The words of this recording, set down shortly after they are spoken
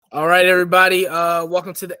All right, everybody.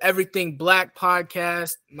 Welcome to the Everything Black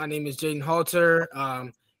podcast. My name is Jaden Halter.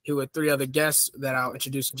 Here with three other guests that I'll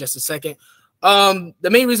introduce in just a second. The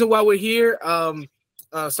main reason why we're here,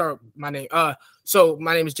 my name. My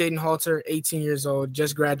name is Jaden Halter, 18 years old,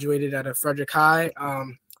 just graduated out of Frederick High.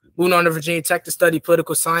 Moving on to Virginia Tech to study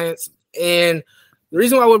political science. And the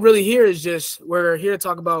reason why we're really here is just we're here to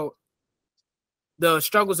talk about the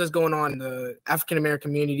struggles that's going on in the African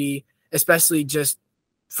American community, especially just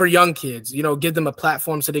for young kids, give them a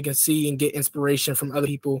platform so they can see and get inspiration from other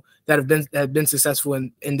people that have been successful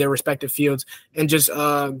in their respective fields, and just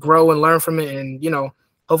grow and learn from it. And,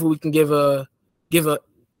 hopefully we can give a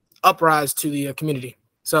uprise to the community.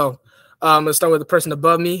 So let's start with the person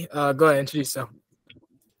above me. Go ahead, introduce yourself.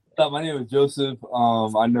 My name is Joseph.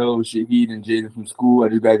 I know Shahid and Jaden from school. I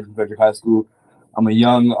just graduated from Frederick High School. I'm a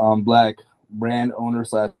young Black brand owner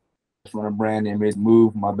 / run a brand named Mays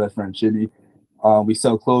Move. My best friend Chitty. We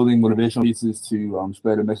sell clothing, motivational pieces to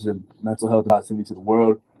spread a message of mental health and positivity to the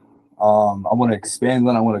world. I want to expand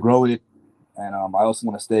that. I want to grow it. And I also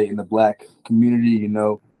want to stay in the Black community,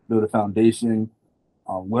 build a foundation,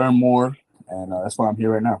 learn more. And that's why I'm here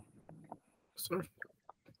right now. Sure.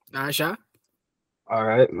 All right, Sha. All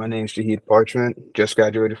right, my name's Shahid Parchment. Just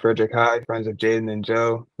graduated Frederick High, friends of Jaden and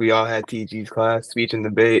Joe. We all had TG's class, speech and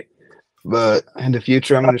debate. But in the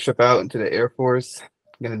future, I'm going to ship out into the Air Force.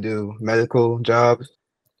 Gonna do medical jobs,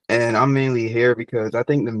 and I'm mainly here because I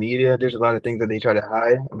think the media, there's a lot of things that they try to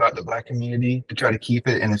hide about the Black community to try to keep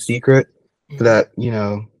it in a secret so that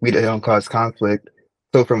we don't cause conflict.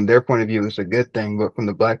 So from their point of view, it's a good thing, but from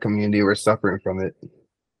the Black community, we're suffering from it.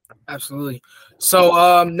 Absolutely.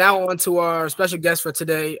 So now on to our special guest for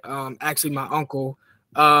today, actually my uncle.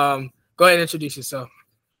 Go ahead and introduce yourself.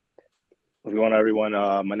 What's going on, everyone?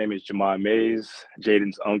 My name is Jamad Mays,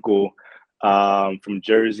 Jaden's uncle. From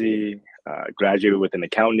Jersey, graduated with an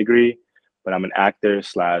accounting degree, but I'm an actor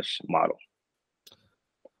 / model.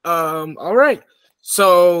 All right.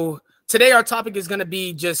 So today our topic is going to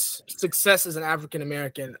be just success as an African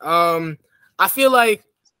American. I feel like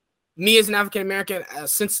me as an African American,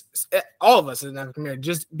 since all of us as an African American,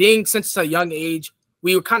 just being since a young age,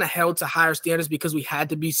 we were kind of held to higher standards because we had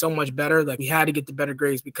to be so much better. Like we had to get the better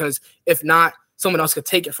grades because if not, someone else could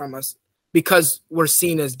take it from us. Because we're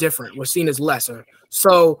seen as different, we're seen as lesser.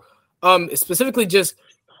 So, specifically, just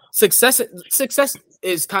success. Success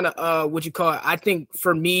is kind of what you call it. I think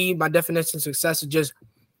for me, my definition of success is just: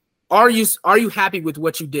 are you happy with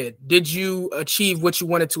what you did? Did you achieve what you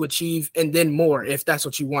wanted to achieve, and then more, if that's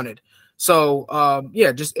what you wanted? So,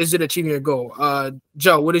 just is it achieving your goal?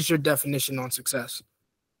 Joe, what is your definition on success?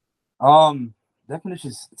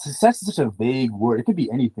 Definition success is such a vague word. It could be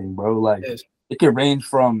anything, bro. Like it could range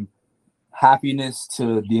from happiness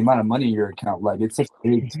to the amount of money in your account. Like it's such a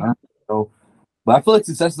big term. So, but I feel like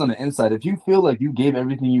success is on the inside. If you feel like you gave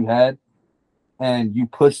everything you had and you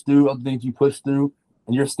pushed through other things you pushed through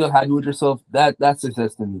and you're still happy with yourself, that's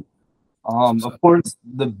success to me. Of course,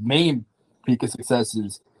 the main peak of success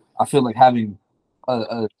is I feel like having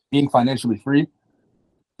being financially free.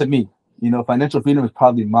 To me, financial freedom is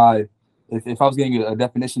probably if I was getting a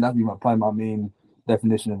definition, that'd be probably my main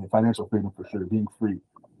definition of financial freedom for sure, being free.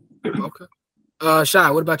 Okay.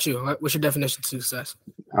 Shai, what about you? What's your definition of success?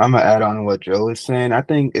 I'm gonna add on to what Joe was saying. I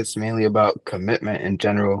think it's mainly about commitment in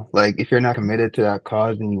general. Like if you're not committed to that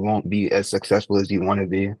cause, then you won't be as successful as you want to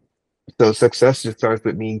be. So success just starts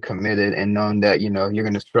with being committed and knowing that you're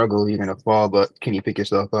gonna struggle, you're gonna fall, but can you pick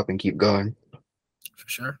yourself up and keep going? For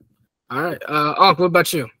sure. All right. Unc, what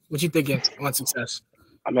about you? What you thinking on success?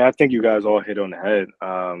 I mean, I think you guys all hit on the head.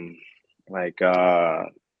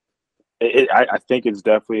 I think it's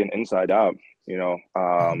definitely an inside job.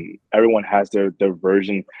 Everyone has their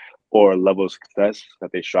version or level of success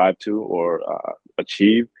that they strive to or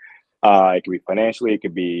achieve. It could be financially, it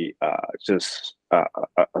could be just a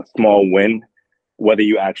small win, whether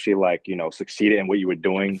you actually succeeded in what you were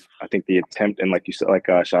doing. I think the attempt and like you said, like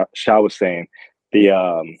Sha was saying,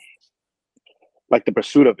 the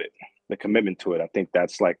pursuit of it, the commitment to it. I think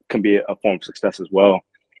that's can be a form of success as well.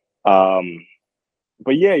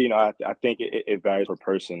 But yeah, I think it varies per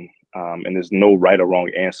person, and there's no right or wrong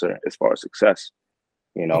answer as far as success.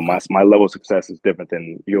 My level of success is different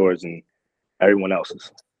than yours and everyone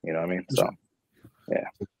else's. You know what I mean? So, yeah.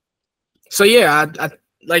 So yeah, I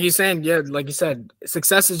like you're saying, yeah, like you said,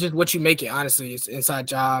 success is just what you make it. Honestly, it's inside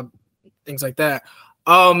job, things like that.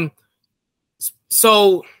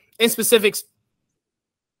 So in specifics,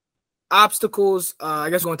 obstacles. I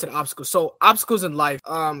guess going to the obstacles. So obstacles in life.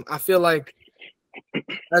 I feel like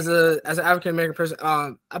as an African American person,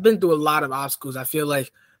 I've been through a lot of obstacles. I feel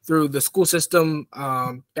like through the school system,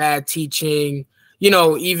 bad teaching,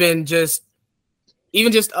 even just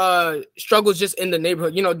struggles just in the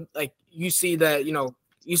neighborhood. Like you see that,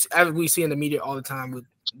 we see in the media all the time with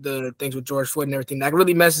the things with George Floyd and everything that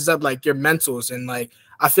really messes up like your mentals. And like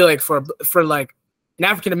I feel like for like an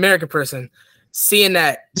African American person, seeing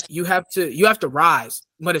that you have to rise,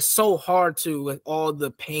 but it's so hard to, with all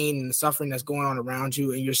the pain and suffering that's going on around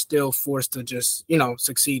you, and you're still forced to just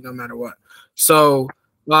succeed no matter what. So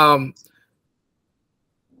I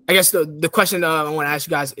guess the question I want to ask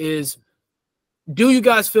you guys is, do you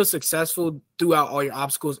guys feel successful throughout all your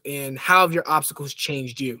obstacles, and how have your obstacles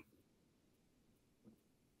changed you?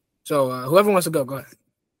 So whoever wants to go ahead.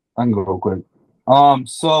 I can go real quick.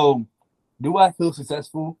 So do I feel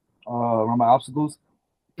successful around my obstacles?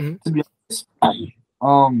 Mm-hmm. To be honest,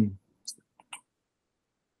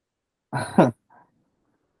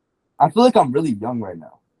 I feel like I'm really young right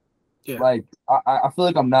now. Yeah. Like I feel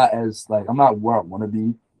like I'm not where I want to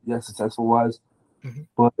be yet successful wise. Mm-hmm.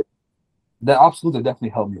 But the obstacles have definitely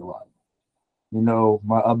helped me a lot.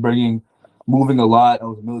 My upbringing, moving a lot. I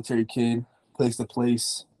was a military kid, place to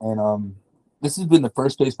place, and this has been the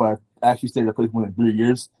first place where I actually stayed at a place more than 3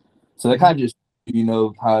 years. So that kind of just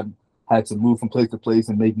how I had to move from place to place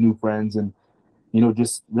and make new friends, and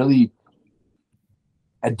just really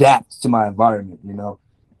adapt to my environment.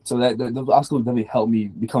 So that those obstacles definitely helped me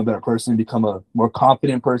become a better person, become a more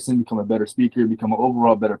confident person, become a better speaker, become an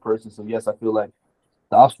overall better person. So yes, I feel like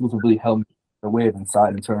the obstacles have really helped me the way of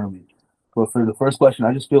inside internally. But for the first question,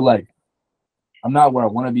 I just feel like I'm not where I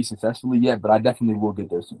want to be successfully yet, but I definitely will get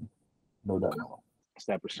there soon. No doubt. It's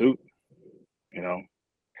that pursuit.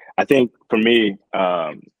 I think for me,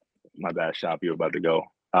 my bad, Shop, you're about to go.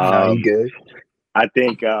 No, you good. I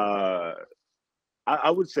think I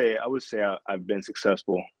would say I've been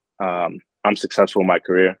successful. I'm successful in my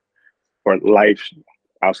career or life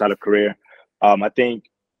outside of career. I think,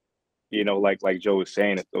 like Joe was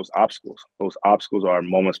saying, those obstacles are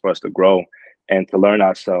moments for us to grow and to learn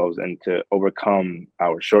ourselves and to overcome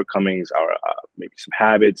our shortcomings, our maybe some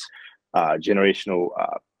habits, generational,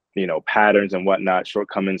 patterns and whatnot,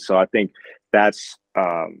 shortcomings. So I think that's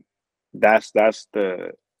where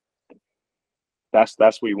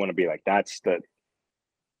you want to be. Like that's the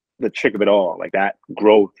trick of it all, like that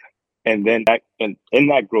growth, and then in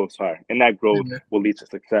that growth Mm-hmm. will lead to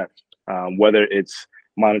success, whether it's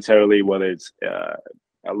monetarily, whether it's a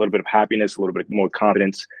little bit of happiness, a little bit more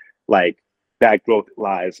confidence. Like that growth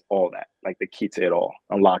lies all that, like the key to it all,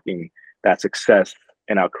 unlocking that success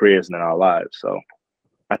in our careers and in our lives. So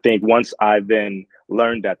I think once I then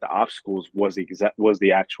learned that the obstacles was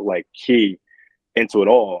the actual like key into it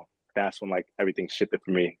all, that's when like everything shifted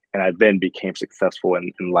for me, and I then became successful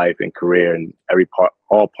in life and career and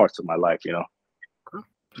all parts of my life.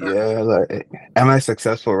 Yeah, like, am I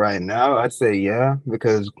successful right now? I'd say yeah,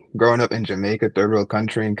 because growing up in Jamaica, third world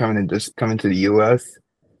country, and coming to the US,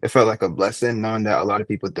 it felt like a blessing knowing that a lot of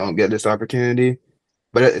people don't get this opportunity.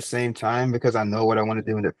 But at the same time, because I know what I want to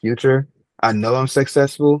do in the future, I know I'm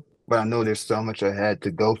successful, but I know there's so much ahead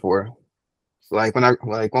to go for. Like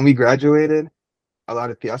when we graduated, I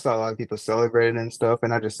saw a lot of people celebrating and stuff,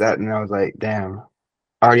 and I just sat and I was like, damn,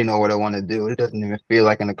 I already know what I want to do. It doesn't even feel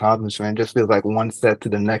like an accomplishment. It just feels like one step to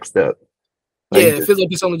the next step. Like, it feels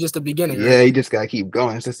like it's only just the beginning. Yeah, right? You just gotta keep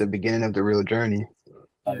going. It's just the beginning of the real journey.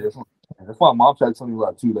 That's why mom tried to tell me a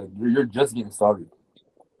lot too. Like you're just getting started.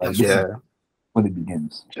 Like, yeah, when it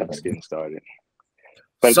begins. Just getting started.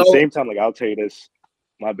 But at the same time, like I'll tell you this,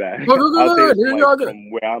 my bad. Go, I'll tell you this, like,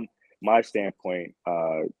 from where my standpoint,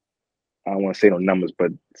 I don't want to say no numbers,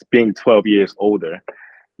 but being 12 years older,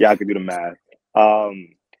 y'all can do the math.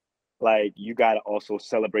 Like you gotta also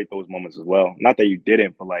celebrate those moments as well. Not that you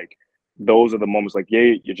didn't, but like those are the moments. Like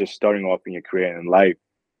you're just starting off in your career and in life,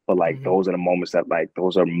 but like those are the moments that like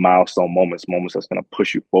those are milestone moments that's gonna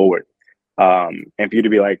push you forward. And for you to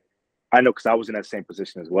be like, I know because I was in that same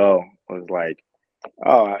position as well. I was like,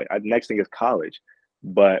 oh, next thing is college,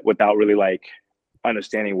 but without really like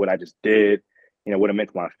understanding what I just did, what it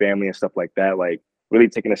meant to my family and stuff like that. Like really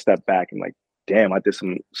taking a step back and like, damn, I did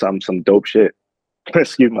some dope shit.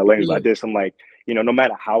 Excuse my language. I did some like, no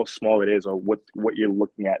matter how small it is or what you're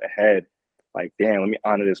looking at ahead, like, damn, let me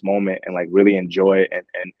honor this moment and like really enjoy it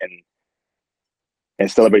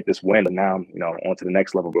and celebrate this win. But now, on to the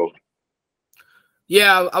next level growth.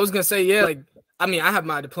 Yeah, I was gonna say, yeah, like I mean, I have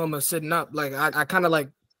my diploma sitting up. Like I kind of like,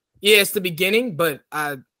 yeah, it's the beginning, but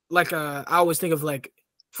I always think of like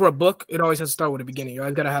for a book, it always has to start with a beginning. You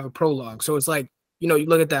always gotta have a prologue. So it's like, you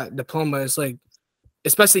look at that diploma, it's like,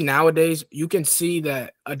 especially nowadays, you can see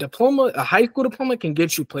that a high school diploma can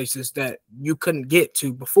get you places that you couldn't get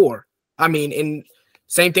to before. I mean, and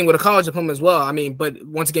Same thing with a college diploma as well. I mean, but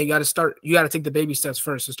once again, you got to take the baby steps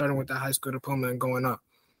first. So starting with that high school diploma and going up.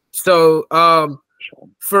 So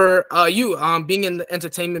for you, being in the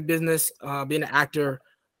entertainment business, being an actor,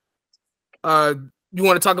 you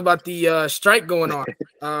want to talk about the strike going on,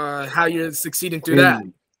 how you're succeeding through that?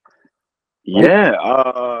 Yeah.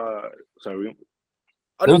 Sorry.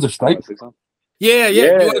 There was a strike. Yeah.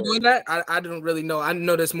 You want to do that? I don't really know. I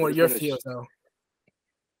know that's more your field, though.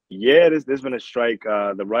 Yeah, there's been a strike.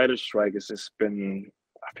 The writer's strike has just been,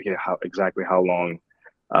 I forget exactly how long.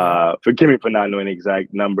 Forgive me for not knowing the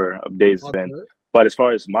exact number of days it's been. But as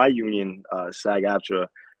far as my union, SAG-AFTRA,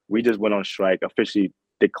 we just went on strike, officially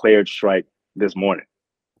declared strike this morning.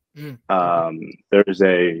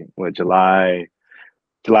 Thursday, July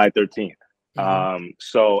 13th.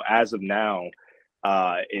 So as of now,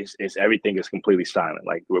 it's everything is completely silent.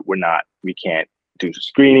 Like we can't do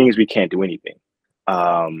screenings, we can't do anything.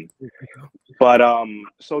 So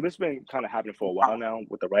this has been kind of happening for a while now,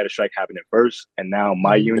 with the writer strike happening first, and now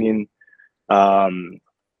my union. But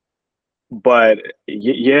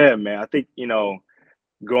yeah, man, I think,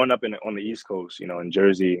 growing up on the East Coast, in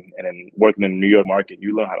Jersey, and then working in the New York market,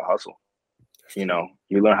 you learn how to hustle. You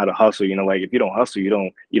learn how to hustle. Like if you don't hustle, you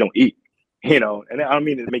don't eat. And I don't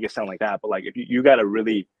mean to make it sound like that, but like if you got to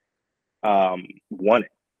really want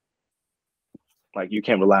it. Like you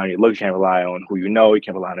can't rely on your looks, you can't rely on who you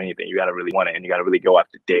can't rely on anything. You got to really want it, and you got to really go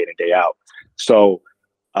after day in and day out. So,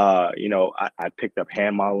 I picked up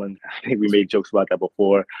hand modeling. I think we made jokes about that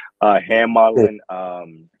before. Hand modeling.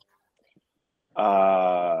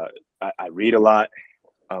 I read a lot,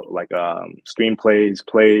 like screenplays,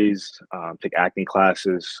 plays. Take acting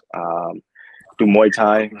classes. Do Muay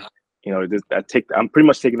Thai. I'm pretty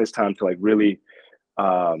much taking this time to like really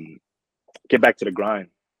get back to the grind.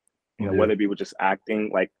 Whether it be with just acting,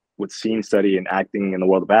 like with scene study and acting in the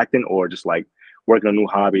world of acting, or just like working on new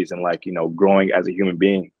hobbies and like, growing as a human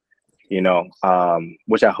being,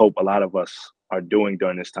 which I hope a lot of us are doing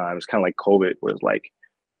during this time. It's kind of like COVID, where it's like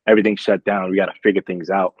everything shut down. We got to figure things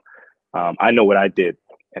out. I know what I did,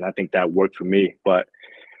 and I think that worked for me. But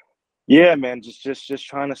yeah, man, just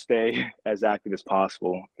trying to stay as active as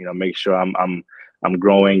possible. Make sure I'm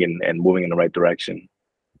growing and moving in the right direction.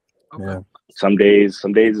 Okay. Yeah. Some days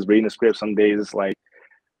is reading the script. Some days it's like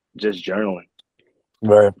just journaling,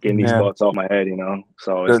 right? Getting these thoughts off my head.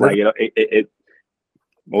 So it's like it.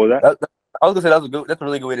 What was that? I was gonna say that's a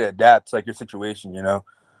really good way to adapt to like your situation.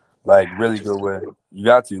 Like really good way. You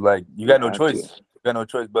got to you got no choice. You got no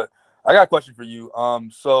choice. But I got a question for you.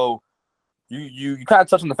 So you kind of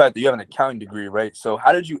touched on the fact that you have an accounting degree, right? So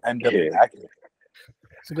how did you end up in acting?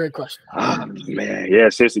 It's a great question. Oh, man, yeah,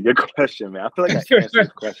 seriously, good question, man. I feel like I answered this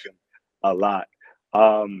question a lot.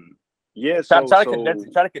 Yeah, so try to condense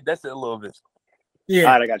it a little bit. Yeah.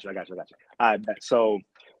 All right, I got you. All right, so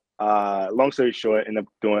long story short, I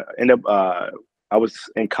was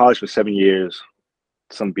in college for 7 years,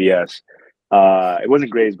 some BS. It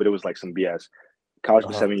wasn't grades, but it was like some BS. College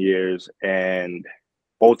for 7 years, and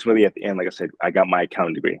ultimately at the end, like I said, I got my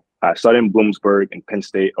accounting degree. I started in Bloomsburg in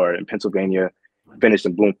Pennsylvania. Finished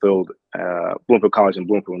in Bloomfield College in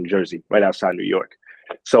Bloomfield, New Jersey, right outside New York.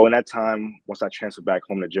 So in that time, once I transferred back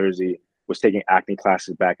home to Jersey, was taking acting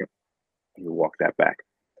classes back. You walk that back.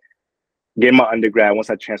 Getting my undergrad. Once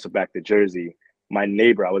I transferred back to Jersey, my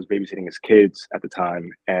neighbor, I was babysitting his kids at the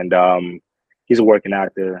time, and he's a working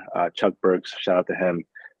actor, Chuck Burks. Shout out to him.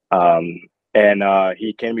 And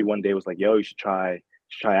he came to me one day, was like, "Yo, you should try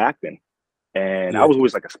acting." And I was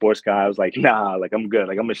always like a sports guy. I was like, nah, like I'm good.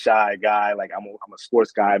 Like I'm a shy guy. Like I'm a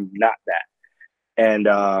sports guy. I'm not that. And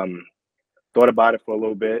thought about it for a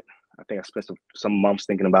little bit. I think I spent some months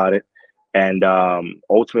thinking about it. And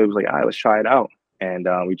ultimately it was like, all right, let's try it out. And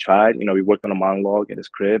we tried, we worked on a monologue at his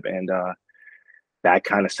crib, and that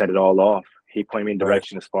kind of set it all off. He pointed me in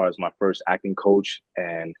direction as far as my first acting coach,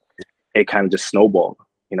 and it kind of just snowballed.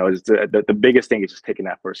 It's the biggest thing is just taking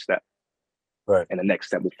that first step. Right. And the next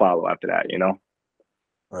step will follow after that,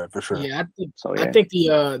 Right, for sure. Yeah, I think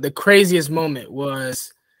the craziest moment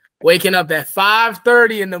was waking up at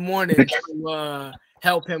 5:30 in the morning to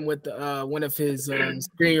help him with one of his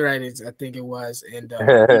screenwritings, I think it was. And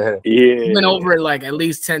he went over it like at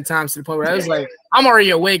least 10 times to the point where I was like, I'm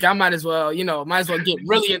already awake. I might as well get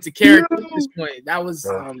really into character at this point. That was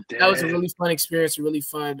a really fun experience, a really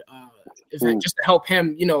fun event just to help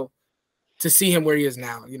him, to see him where he is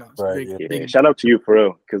now, big. Shout out to you for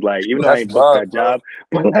real, because like even though I ain't booked that job,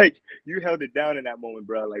 but like you held it down in that moment,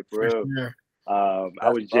 bro. Like for real, I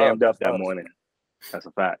was jammed up that morning. That's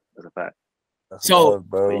a fact. So,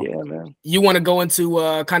 bro. Yeah, man. You want to go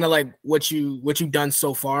into kind of like what you've done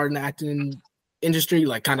so far in acting industry,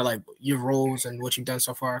 like kind of like your roles and what you've done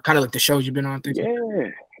so far, kind of like the shows you've been on? Things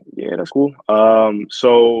Yeah, that's cool.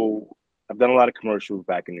 So I've done a lot of commercials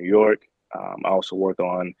back in New York. I also worked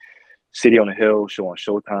on City on the Hill show on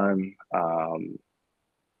Showtime.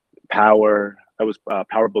 Power. That was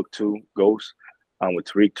Power Book 2, Ghost, with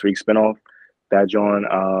Tariq spinoff. That joined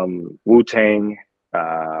Wu-Tang.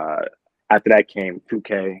 After that came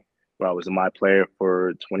 2K, where I was a My Player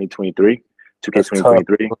for 2023, 2K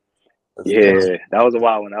 2023. Yeah, that was a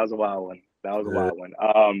wild one.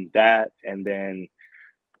 That, and then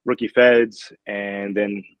Rookie Feds, and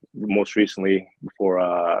then most recently, before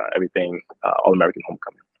everything, All American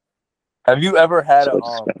Homecoming. Have you ever had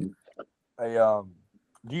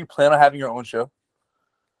do you plan on having your own show?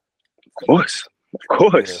 Of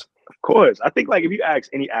course. I think like if you ask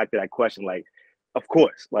any actor that question, like, of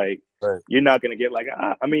course, like you're not gonna get like,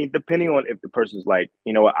 I mean, depending on if the person's like,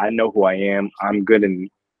 you know what, I know who I am, I'm good in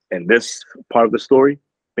this part of the story,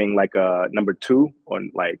 being like a number 2 or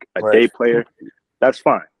like a day player, that's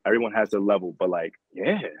fine. Everyone has their level, but like,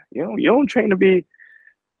 yeah, you don't train to be,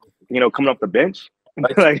 coming off the bench.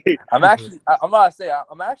 Like, I'm actually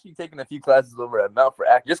taking a few classes over at Mount for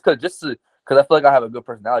acting, just because I feel like I have a good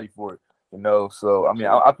personality for it, So I mean,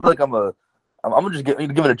 I feel like I'm gonna just give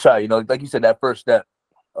it a try, like you said, that first step.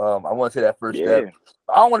 I want to say that first step.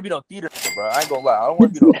 I don't want to be no theater, bro. I ain't gonna lie. I don't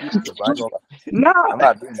want to be no theater, bro. I ain't gonna lie. Nah, I'm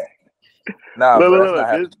not doing that. Nah,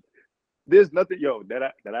 look, there's nothing,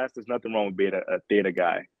 there's nothing wrong with being a theater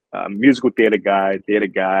guy, musical theater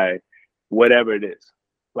guy, whatever it is.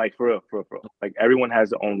 Like for real. Like everyone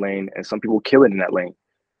has their own lane, and some people kill it in that lane.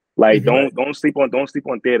 Like don't sleep on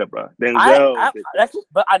theater, bro. Denzel,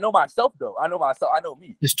 but I know myself though. I know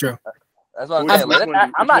me. It's true. That's what I'm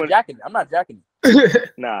saying. I'm not jacking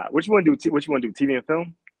it. Nah, what you want to do? TV and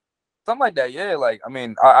film? Something like that. Yeah. Like I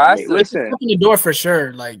mean, I listen. Open the door for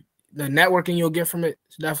sure. Like the networking you'll get from it.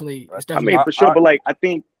 It's definitely. I mean, for sure. But like, I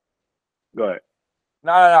think. Go ahead.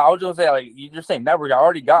 No. I was just saying, like you're saying network. I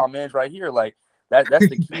already got my man's right here. Like that's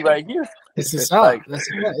the key right here. It's just like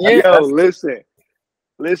listen.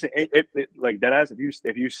 Like that ass.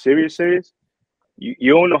 If you serious,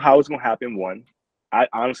 you don't know how it's gonna happen. One, I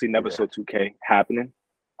honestly never saw 2K happening.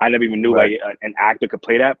 I never even knew like an actor could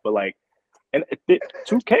play that. But like, and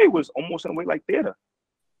 2K was almost in a way like theater.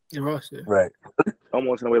 It was, yeah. Right.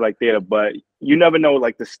 Almost in a way like theater, but you never know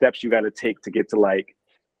like the steps you got to take to get to like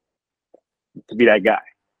to be that guy.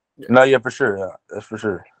 No, yeah, for sure. Yeah, that's for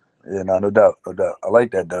sure. Yeah, no doubt. I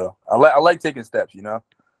like that though. I like taking steps.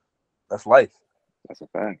 That's life. That's a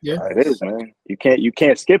fact. Yeah, it is, man. You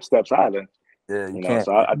can't skip steps either. Yeah, you can't.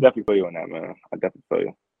 So I definitely feel you on that, man. I definitely feel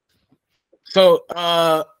you. So,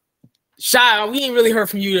 Shy, we ain't really heard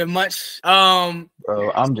from you that much.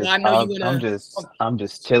 Bro, I'm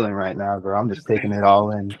just chilling right now, bro. I'm just taking it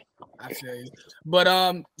all in. I feel you.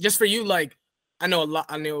 But just for you, like I know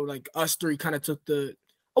like us three kind of took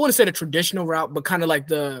I wouldn't say the traditional route, but kind of like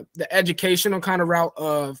the educational kind of route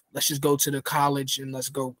of let's just go to the college and let's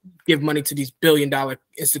go give money to these billion-dollar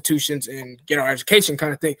institutions and get our education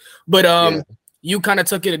kind of thing. But you kind of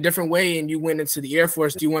took it a different way and you went into the Air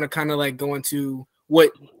Force. Do you want to kind of like go into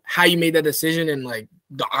how you made that decision and like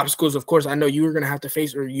the obstacles, of course, I know you were going to have to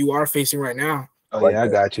face or you are facing right now? Oh, yeah, I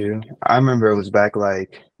got you. I remember it was back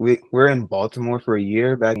like we're in Baltimore for a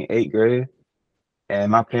year back in 8th grade. And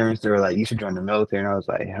my parents, they were like, you should join the military. And I was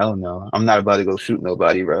like, hell no. I'm not about to go shoot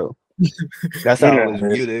nobody, bro. That's how I was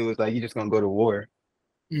viewed. It was like, you're just going to go to war.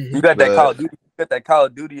 You got that Call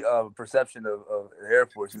of Duty perception of the Air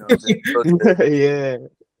Force, what I'm saying? Yeah.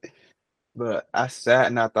 But I sat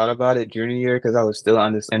and I thought about it junior year because I was still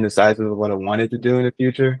indecisive of what I wanted to do in the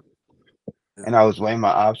future. And I was weighing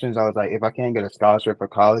my options. I was like, if I can't get a scholarship for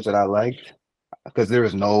college that I liked, because there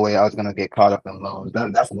was no way I was going to get caught up in loans.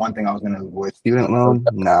 That's one thing I was going to avoid. Student loan,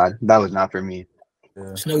 nah, that was not for me.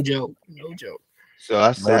 It's no joke. So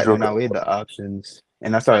I sat and I weighed the options,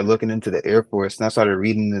 and I started looking into the Air Force, and I started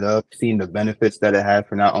reading it up, seeing the benefits that it had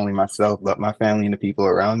for not only myself, but my family and the people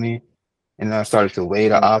around me. And then I started to weigh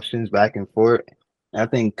the options back and forth. And I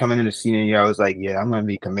think coming into senior year, I was like, yeah, I'm going to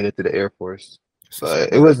be committed to the Air Force.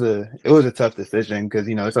 But it was a tough decision because,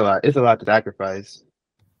 it's a lot to sacrifice.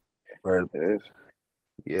 Right.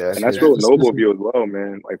 Yeah, and that's real noble of you as well,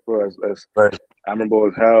 man. Like for us, I remember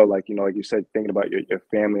as hell, like like you said, thinking about your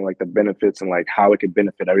family, like the benefits and like how it could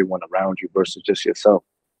benefit everyone around you versus just yourself.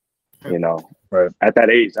 Right at that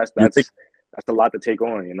age, that's a lot to take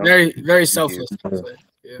on. Very, very selfless.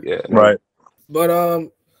 Yeah. Right. But I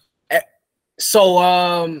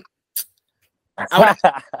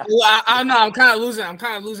don't know. I'm kind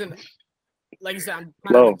of losing. Like you said,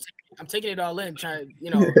 I'm taking it all in. Trying,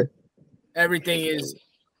 everything is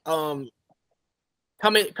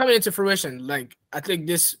coming into fruition. Like I think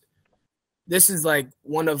this is like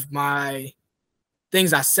one of my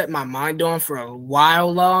things I set my mind on for a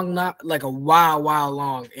while long, not like a while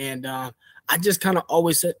long. And I just kind of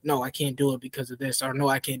always said, no, I can't do it because of this, or no,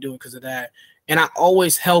 I can't do it because of that. And I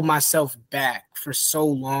always held myself back for so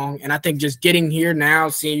long. And I think just getting here now,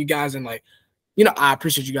 seeing you guys, and like, you know, I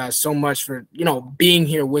appreciate you guys so much for, you know, being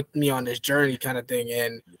here with me on this journey kind of thing.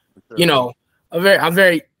 And, you know,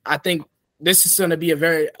 I think this is going to be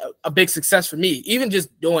a big success for me. Even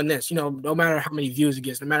just doing this, you know, no matter how many views it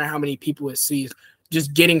gets, no matter how many people it sees,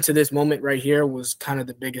 just getting to this moment right here was kind of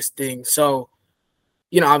the biggest thing. So,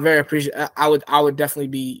 you know, I very appreciate. I would definitely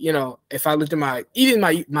be, you know, if I looked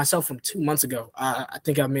at myself from 2 months ago, I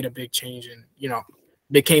think I've made a big change and, you know,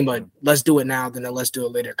 became a let's do it now than a let's do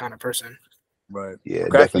it later kind of person. Right. Yeah,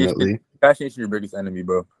 definitely. Procrastination is your biggest enemy,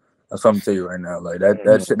 bro. That's what I'm gonna tell you right now. Like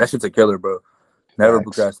that shit's a killer, bro. Never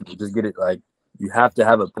procrastinate. Just get it. Like you have to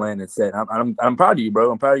have a plan and set. I'm proud of you,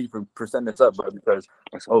 bro. I'm proud of you for setting this up, bro. Because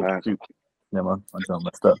shoot. Yeah, man, I'm trying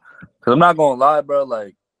messed up. Because I'm not gonna lie, bro.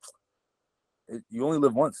 Like you only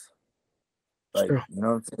live once. Like you know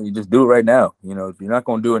what I'm saying? You just do it right now. You know, if you're not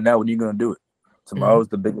gonna do it now, when are you gonna do it? Tomorrow's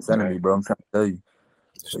the biggest enemy, bro. I'm trying to tell you.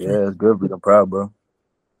 So, yeah, it's good, but I'm proud, bro.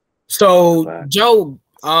 So, Joe,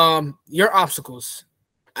 your obstacles.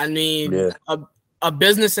 I mean, a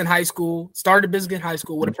business in high school, started a business in high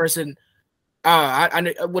school with a person.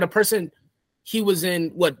 With a person, he was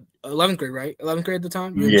in what 11th grade, right? 11th grade at the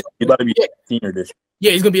time. Yeah, he's about to be a senior this year.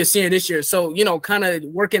 Yeah, he's gonna be a senior this year. So, you know, kind of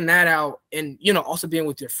working that out, and you know, also being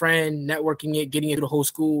with your friend, networking it, getting into the whole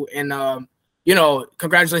school, and you know,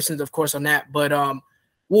 congratulations, of course, on that. But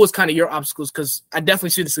what was kind of your obstacles? Because I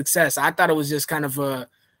definitely see the success. I thought it was just kind of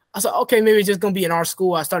I was like, okay, maybe it's just gonna be in our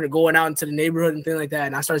school. I started going out into the neighborhood and things like that,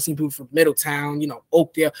 and I started seeing people from Middletown, you know,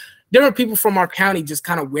 Oakdale. There were people from our county just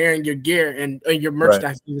kind of wearing your gear and your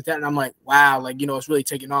merchandise with that, and I'm like, wow, like, you know, it's really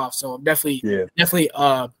taking off. So definitely,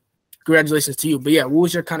 congratulations to you. But yeah, what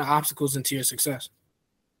was your kind of obstacles into your success?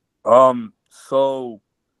 So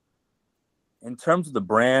in terms of the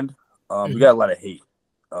brand, we got a lot of hate,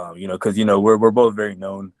 you know, because you know we're both very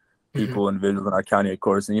known people, individuals in our county, of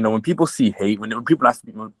course, and you know when people see hate, when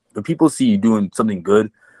people see you doing something good,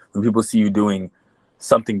 when people see you doing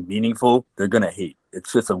something meaningful, they're gonna hate.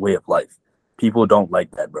 It's just a way of life. People don't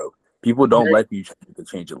like that, bro. People don't like when you try to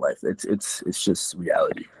change your life. It's just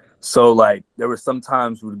reality. So like there were some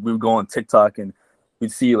times we would go on TikTok and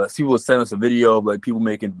we'd see like people would send us a video of like people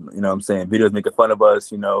making, you know what I'm saying, videos making fun of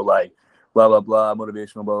us, you know, like blah blah blah,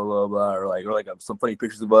 motivational blah blah blah, or like some funny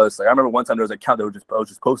pictures of us. Like I remember one time there was an account that was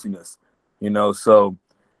just posting this, you know. So,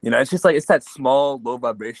 you know, it's just like it's that small, low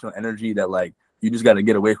vibrational energy that like you just got to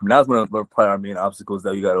get away from. That was one of probably our main obstacles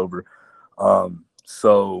that we got over.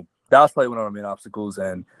 So that was probably one of our main obstacles.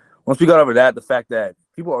 And once we got over that, the fact that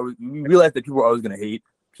we realized that people are always gonna hate,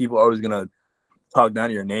 people are always gonna talk down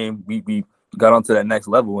to your name. We got onto that next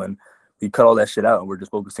level and we cut all that shit out, and we're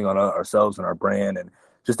just focusing on ourselves and our brand and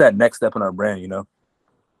just that next step in our brand, you know.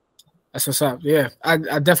 That's what's up. Yeah, I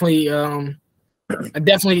definitely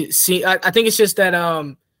see. I think it's just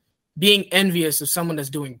that being envious of someone that's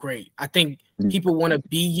doing great. I think people want to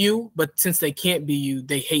be you, but since they can't be you,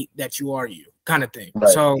 they hate that you are you, kind of thing. Right.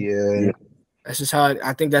 So that's just how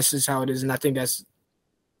I think that's just how it is, and I think it's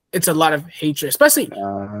a lot of hatred, especially.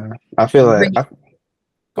 I feel like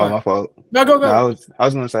my fault. No, go. No, I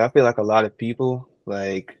was gonna say I feel like a lot of people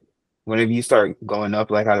like. Whenever you start going up,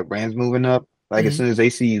 like how the brand's moving up, like as soon as they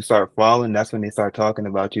see you start falling, that's when they start talking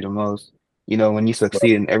about you the most. You know, when you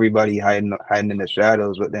succeed and everybody hiding in the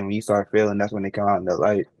shadows, but then when you start failing, that's when they come out in the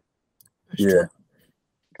light. Yeah.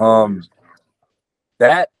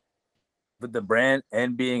 That with the brand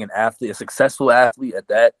and being an athlete, a successful athlete at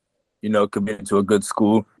that, you know, committed to a good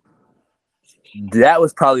school, that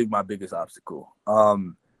was probably my biggest obstacle.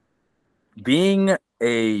 Being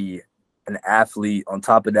an athlete on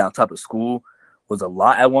top of school was a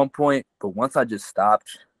lot at one point, but once I just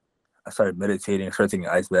stopped, I started meditating, I started taking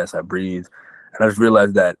ice baths, I breathed, and I just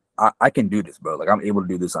realized that I can do this, bro. Like I'm able to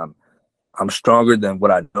do this. I'm stronger than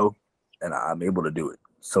what I know, and I'm able to do it.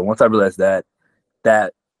 So once I realized that now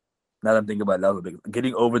that I'm thinking about it, that was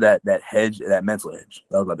getting over that hedge, that mental hedge.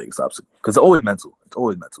 That was my biggest obstacle. Because it's always mental.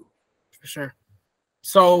 For sure.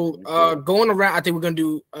 So going around, I think we're gonna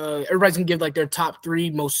do everybody's gonna give like their top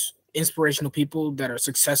 3 most inspirational people that are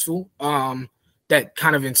successful, that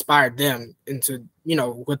kind of inspired them into, you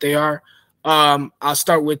know, what they are. I'll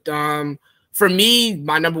start with for me,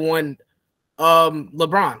 my number one,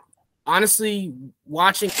 LeBron. Honestly,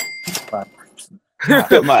 watching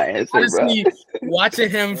my answer, honestly, watching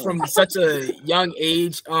him from such a young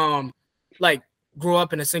age, like grew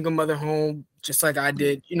up in a single mother home, just like I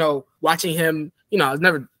did. You know, watching him, you know, I was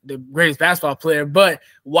never the greatest basketball player, but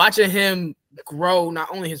watching him grow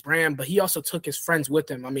not only his brand, but he also took his friends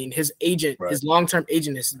with him. I mean, his agent, his long-term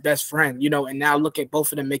agent is his best friend, you know, and now look at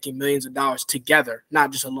both of them making millions of dollars together,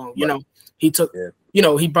 not just alone. You know, he took, you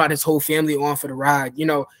know, he brought his whole family on for the ride, you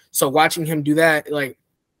know. So watching him do that, like,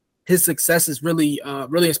 his success is really,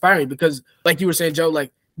 really inspiring because, like you were saying, Joe,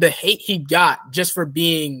 like the hate he got just for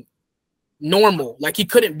being normal, like he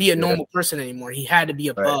couldn't be a normal person anymore. He had to be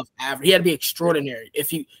above average. He had to be extraordinary. If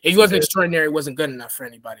he wasn't extraordinary, it wasn't good enough for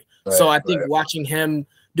anybody. So I think watching him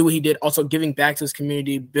do what he did, also giving back to his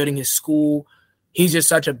community, building his school, he's just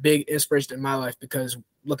such a big inspiration in my life because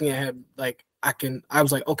looking at him, like I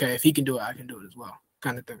was like, okay, if he can do it, I can do it as well,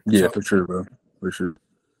 kind of thing. Yeah, for sure, bro, for sure.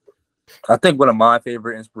 I think one of my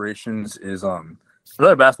favorite inspirations is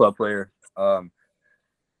another basketball player.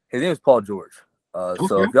 His name is Paul George.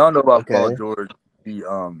 So if y'all know about Paul George,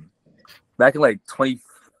 the back in like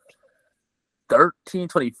 2013,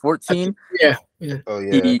 2014,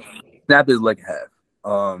 he snapped his leg in half.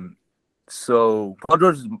 So Paul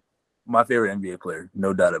George is my favorite NBA player,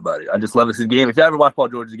 no doubt about it. I just love his game. If you ever watch Paul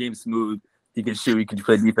George, his game is smooth. He can shoot, he can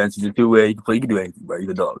play defense, he's a two-way, he can do anything, bro. He's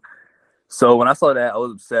a dog. So when I saw that, I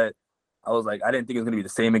was upset. I was like, I didn't think it was gonna be the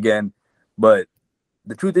same again. But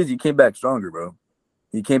the truth is, he came back stronger, bro.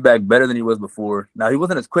 He came back better than he was before. Now he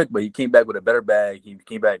wasn't as quick, but he came back with a better bag. He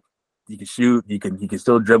came back. He can shoot. He can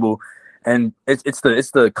still dribble, and it's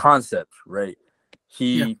the concept, right?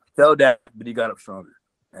 He fell down, but he got up stronger,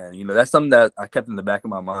 and you know that's something that I kept in the back of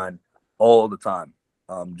my mind all the time.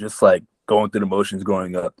 Just like going through the motions,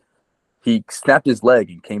 growing up, he snapped his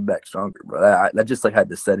leg and came back stronger, bro. That just like had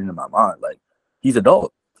to set into my mind, like he's a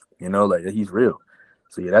dog, you know, like he's real.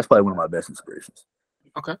 So yeah, that's probably one of my best inspirations.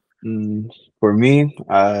 Okay. For me,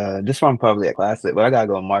 this one probably a classic, but I gotta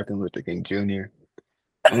go Martin Luther King Jr.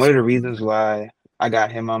 And one of the reasons why I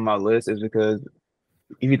got him on my list is because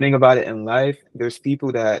if you think about it in life, there's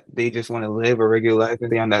people that they just want to live a regular life and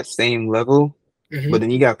stay on that same level. But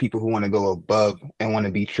then you got people who want to go above and want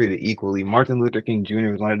to be treated equally. Martin Luther King Jr.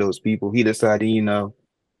 was one of those people. He decided, you know,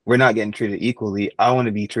 we're not getting treated equally. I want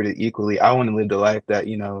to be treated equally. I want to live the life that,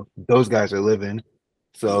 you know, those guys are living.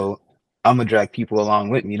 So I'm gonna drag people along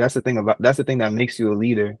with me. That's the thing that makes you a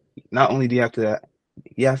leader. Not only do you have to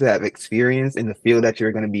have experience in the field that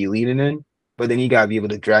you're gonna be leading in, but then you gotta be able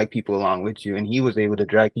to drag people along with you. And he was able to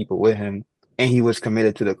drag people with him, and he was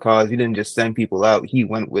committed to the cause. He didn't just send people out; he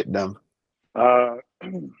went with them.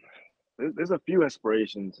 There's a few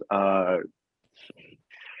inspirations. You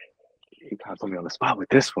kind of put me on the spot with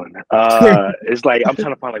this one. It's like I'm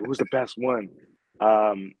trying to find like who's the best one.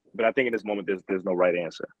 But I think in this moment there's no right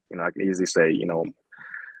answer. You know, I can easily say, you know,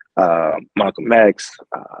 Malcolm X.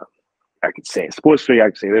 I could say sports figure. I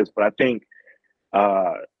could say this, but I think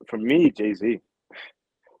for me, Jay-Z.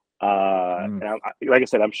 And like I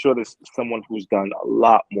said, I'm sure there's someone who's done a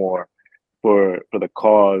lot more for the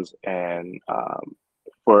cause and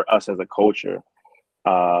for us as a culture,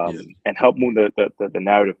 and help move the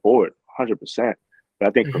narrative forward 100%. But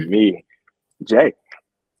I think for me, Jay,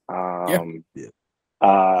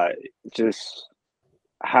 just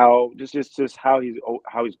how he's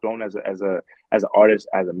grown as an artist,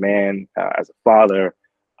 as a man, as a father,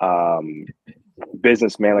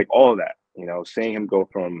 businessman, like all of that. You know, seeing him go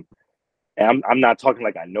from, and I'm not talking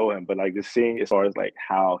like I know him, but like just seeing as far as like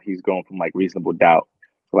how he's grown from like Reasonable Doubt,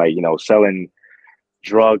 like, you know, selling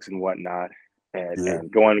drugs and whatnot,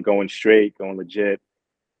 and going straight, going legit,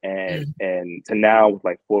 and to now with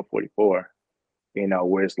like 444, you know,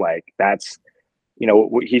 where it's like that's, you know,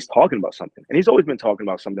 he's talking about something, and he's always been talking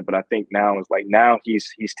about something, but I think now it's like now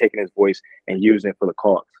he's taking his voice and using it for the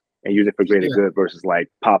cause and using it for greater good versus like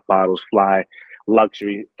pop bottles, fly,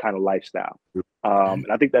 luxury kind of lifestyle. And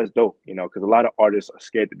I think that's dope, you know, because a lot of artists are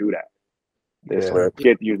scared to do that. They're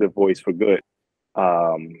scared to use their voice for good,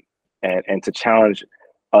 and to challenge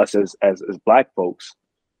us as Black folks,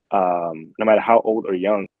 no matter how old or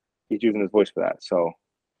young, he's using his voice for that. So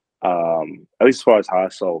at least as far as how I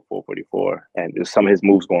saw 444 and just some of his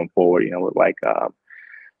moves going forward, you know, with like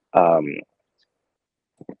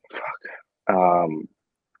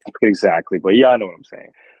exactly, but yeah, I know what I'm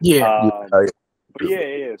saying. But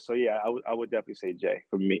yeah. So yeah, I would definitely say Jay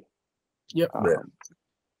for me. Yep.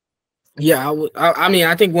 Yeah, I would. I mean,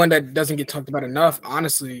 I think one that doesn't get talked about enough,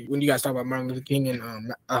 honestly, when you guys talk about Martin Luther King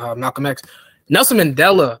and Malcolm X, Nelson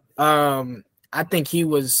Mandela. I think he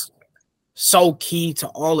was so key to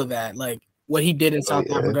all of that, like what he did in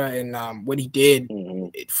South Africa and what he did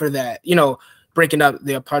for that, you know, breaking up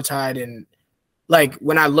the apartheid. And like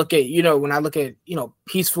when I look at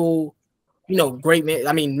peaceful, great man.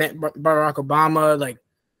 I mean, met Barack Obama, like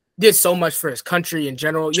did so much for his country in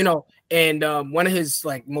general, and one of his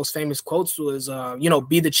like most famous quotes was,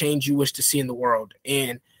 be the change you wish to see in the world.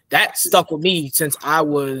 And that stuck with me since I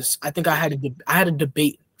think I had a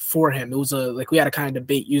debate for him. It was we had a kind of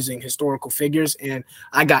debate using historical figures, and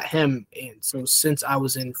I got him. And so since I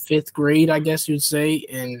was in 5th grade, I guess you'd say,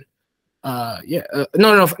 and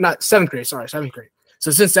no, not 7th grade. Sorry, 7th grade.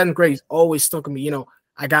 So since 7th grade, he's always stuck with me.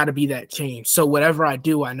 I got to be that change. So whatever I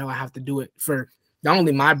do, I know I have to do it for not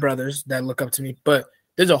only my brothers that look up to me, but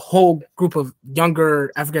there's a whole group of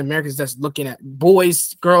younger African Americans that's looking at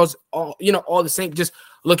boys, girls, all the same, just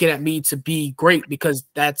looking at me to be great because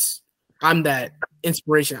I'm that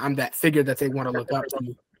inspiration. I'm that figure that they want to look up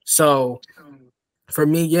to. So for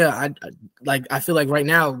me, yeah, I feel like right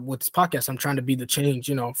now with this podcast, I'm trying to be the change,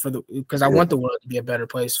 because I want the world to be a better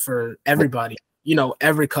place for everybody,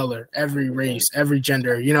 every color, every race, every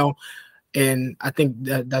gender, and I think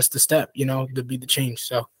that's the step, to be the change.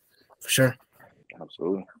 So for sure.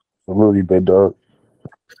 Absolutely, big dog.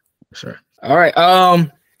 Sure. All right.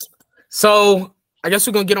 So I guess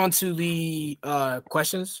we're gonna get on to the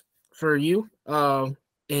questions for you. Whoever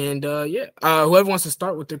wants to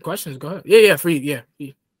start with the questions, go ahead. Yeah, for you.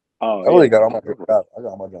 Yeah. Oh, I really got all my drinks out. I got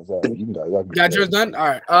all my drinks out. You can go. Got yours done? All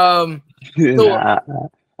right.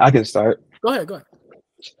 I can start. Go ahead.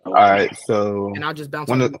 All right. So and I'll just bounce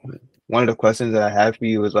one of the questions that I had for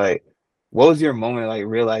you was like, what was your moment like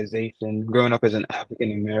realization growing up as an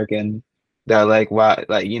African American that why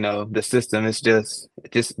the system is just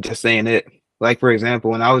saying it. Like, for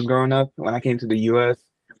example, when I was growing up, when I came to the US,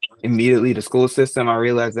 immediately the school system, I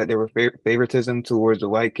realized that there were favoritism towards the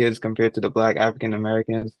white kids compared to the Black African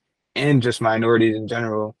Americans and just minorities in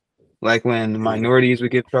general. Like when minorities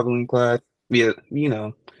would get trouble in class,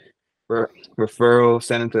 referral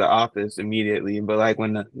sent into the office immediately. But like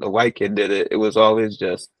when the white kid did it, it was always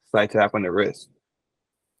just slight tap on the wrist.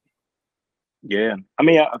 Yeah, I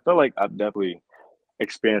mean, I feel like I've definitely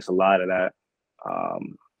experienced a lot of that.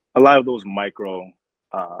 A lot of those micro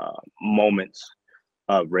moments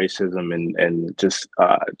of racism and just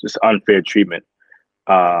unfair treatment.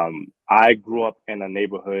 I grew up in a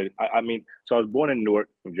neighborhood. So I was born in Newark,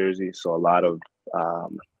 New Jersey. So a lot of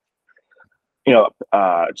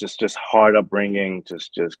just hard upbringing,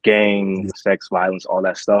 just gang, sex, violence, all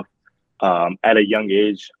that stuff. At a young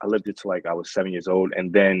age, I lived it till I was 7 years old,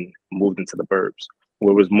 and then moved into the burbs,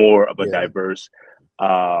 where it was more of a diverse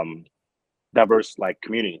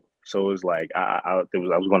community. So it was I was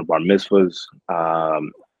going to bar mitzvahs,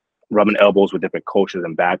 rubbing elbows with different cultures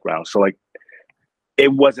and backgrounds. So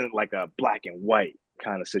it wasn't like a black and white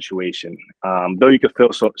kind of situation. Though you could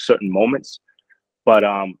feel certain moments, but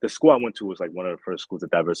the school I went to was one of the first schools to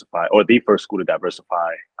diversify, or the first school to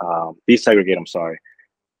diversify, desegregate. I'm sorry.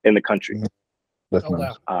 In the country. That's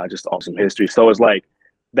nice. Just awesome history. So it's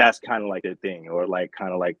that's kind of the thing, or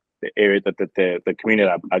kind of the area that the community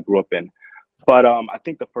that I grew up in. But I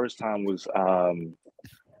think the first time was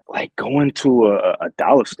going to a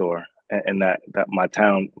dollar store in that my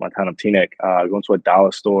town of Teaneck, going to a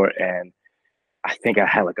dollar store, and I think I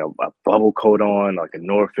had a bubble coat on, a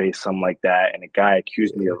North Face, something like that, and a guy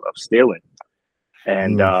accused me of stealing.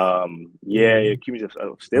 And he accused me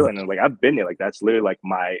of stealing, and I've been there, that's literally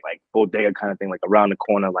my bodega kind of thing, around the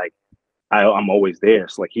corner, I'm always there.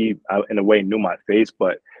 So he in a way knew my face,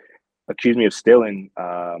 but accused me of stealing.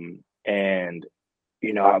 And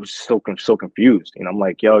I was so confused. I'm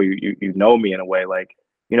like, yo, you know me in a way, I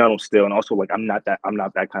don't steal, and also I'm not that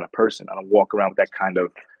kind of person. I don't walk around with that kind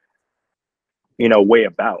of way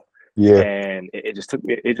about. Yeah. And it just took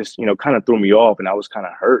me, kind of threw me off, and I was kind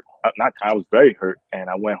of hurt. I was very hurt. And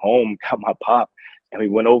I went home, got my pop, and we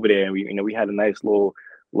went over there, and we had a nice little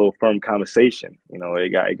firm conversation.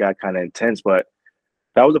 It got kind of intense, but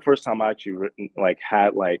that was the first time I actually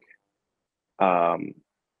had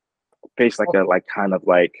faced that kind of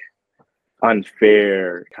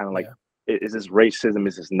unfair kind of is this racism?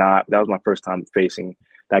 Is this not? That was my first time facing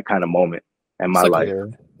that kind of moment in my life.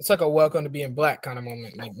 It's like a welcome to being black kind of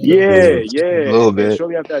moment. A little bit.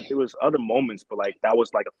 Shortly after that, there was other moments, but that was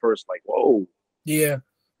a first whoa. Yeah.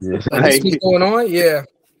 Yeah. This was going on. Yeah.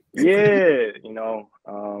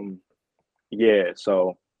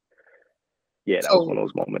 So that was one of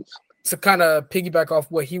those moments. To kind of piggyback off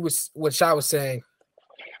what Shai was saying,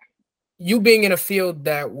 you being in a field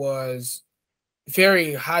that was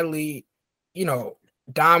very highly,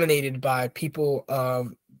 dominated by people,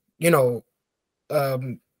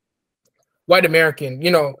 white American,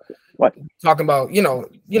 what talking about,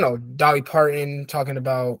 Dolly Parton, talking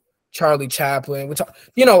about Charlie Chaplin, which,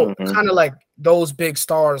 kind of those big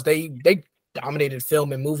stars, they dominated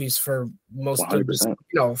film and movies for most of this,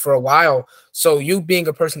 100%. for a while. So you being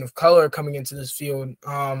a person of color coming into this field,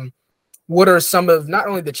 what are some of not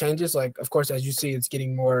only the changes, like of course as you see it's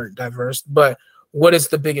getting more diverse, but what is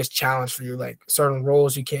the biggest challenge for you? Like certain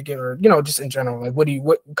roles you can't get, or just in general, like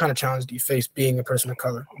what kind of challenge do you face being a person of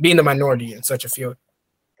color, being the minority in such a field?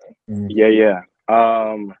 Yeah.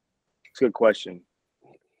 It's a good question.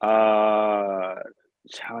 Challenges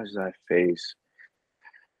I face.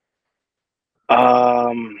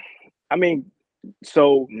 I mean,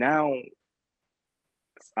 so now, all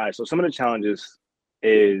right. So some of the challenges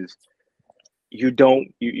is you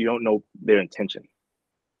don't know their intention.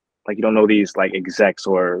 Like you don't know these like execs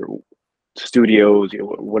or studios,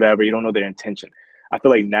 whatever. You don't know their intention. I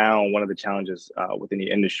feel like now one of the challenges within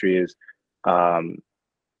the industry is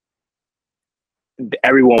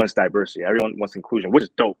everyone wants diversity, everyone wants inclusion, which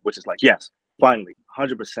is dope. Which is like, yes, finally,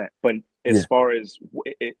 100%. But as far as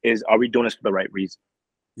are we doing this for the right reason?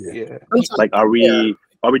 Yeah. Like, are we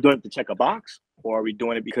doing it to check a box, or are we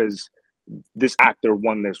doing it because this actor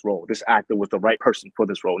won this role? This actor was the right person for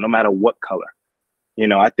this role, no matter what color.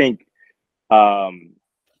 I think, I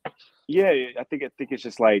think it's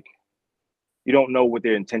just like you don't know what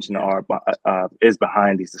their intention is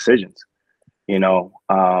behind these decisions. And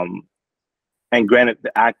granted,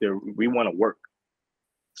 the actor, we want to work.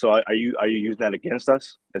 So are you using that against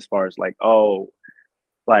us as far as like,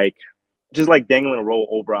 just like dangling a role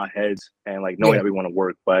over our heads and like knowing that we want to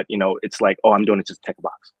work, but it's like, oh, I'm doing it just to check a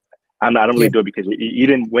box. I don't really do it because you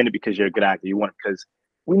didn't win it because you're a good actor. You won it because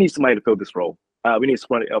we need somebody to fill this role. We need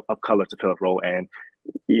somebody of color to fill a role, and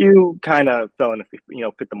you kind of fell in the fit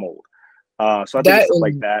the mold. So I think it's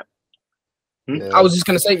like that. I was just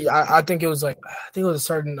gonna say, I think it was a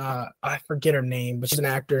certain I forget her name, but she's an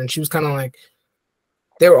actor, and she was kind of like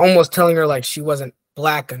they were almost telling her like she wasn't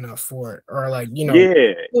black enough for it, or like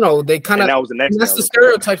they kind of that's the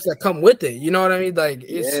stereotypes that come with it. You know what I mean? Like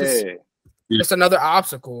it's just it's another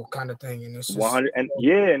obstacle kind of thing, and it's just 100 and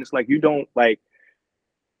it's like you don't like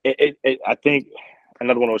it. I think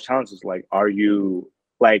another one of those challenges, like, are you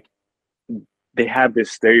like they have this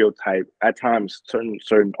stereotype at times,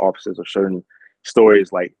 certain offices or certain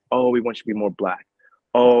stories, like, oh, we want you to be more black.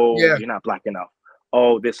 Oh, you're not black enough.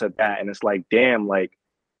 Oh, this or that. And it's like, damn, like,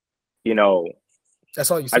 that's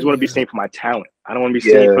all you see. I just want to be seen for my talent. I don't want to be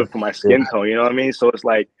seen for my skin tone. You know what I mean? So it's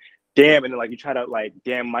like, damn. And then like, you try to like,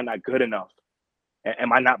 damn, am I not good enough?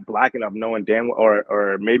 Am I not black enough? Knowing damn,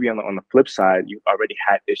 or maybe on the flip side, you already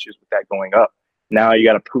had issues with that going up. Now you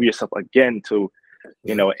got to prove yourself again to,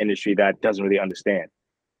 an industry that doesn't really understand.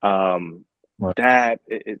 That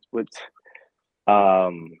it would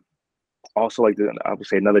also like I would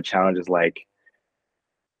say another challenge is like,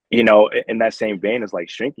 in that same vein is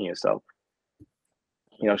like shrinking yourself.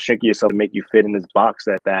 Shrinking yourself to make you fit in this box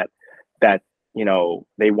that they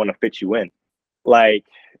want to fit you in. Like,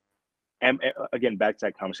 and again, back to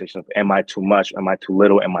that conversation of, am I too much? Am I too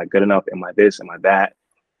little? Am I good enough? Am I this? Am I that?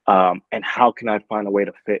 And how can I find a way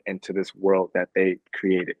to fit into this world that they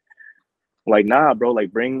created? Like, nah, bro,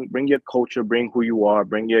 like bring your culture, bring who you are,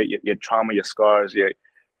 bring your trauma, your scars, your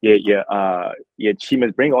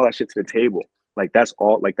achievements, bring all that shit to the table. Like, that's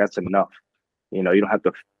all, like, that's enough. You don't have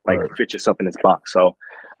to like fit yourself in this box. So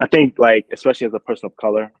I think, like, especially as a person of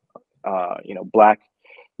color, black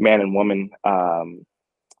man and woman, I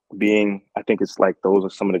think it's like those are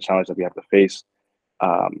some of the challenges that we have to face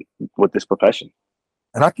with this profession.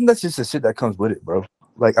 And I think that's just the shit that comes with it, bro.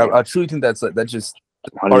 Like, I truly think that's just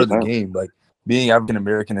part of the game. Like, being African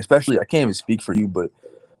American, especially, I can't even speak for you, but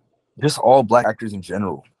just all black actors in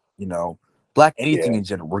general, black anything in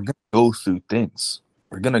general, we're gonna go through things.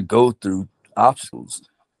 We're gonna go through obstacles,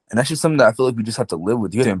 and that's just something that I feel like we just have to live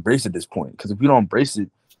with. You have to embrace it at this point, because if we don't embrace it,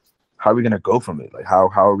 how are we gonna go from it? Like, how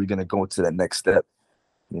are we gonna go to that next step?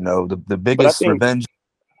 The biggest revenge,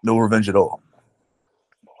 no revenge at all.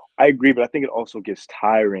 I agree, but I think it also gets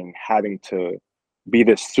tiring having to be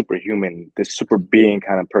this superhuman, this super being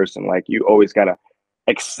kind of person. Like, you always gotta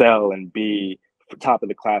excel and be top of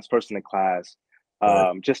the class, first in the class,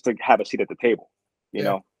 just to have a seat at the table.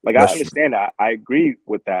 Like, I understand that. I agree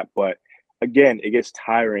with that, but again, it gets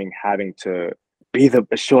tiring having to be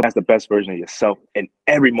show as the best version of yourself in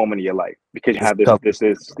every moment of your life, because you have this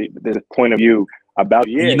point of view about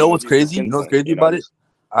you. You know what's crazy? You know what's crazy about it?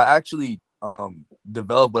 I actually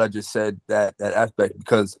developed what I just said, that aspect,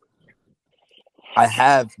 because I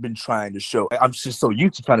have been trying to show. I'm just so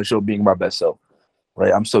used to trying to show being my best self,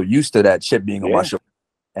 right? I'm so used to that shit being on my show,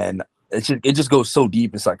 and it just goes so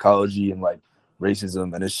deep in psychology and like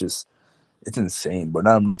racism, and it's insane. But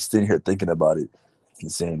now I'm sitting here thinking about it. It's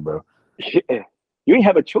insane, bro. Yeah. You ain't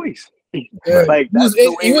have a choice. Yeah. Like that's the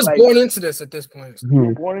way. He was like, born into this at this point. you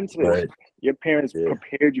were born into this. Right. Your parents Yeah.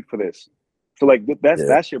 prepared you for this. So like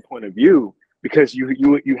that's your point of view because you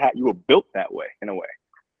were built that way in a way.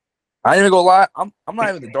 I ain't even gonna lie. I'm not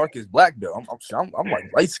even the darkest black though. I'm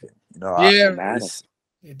like light skinned. You know. Yeah,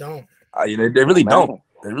 You don't. know, they really don't.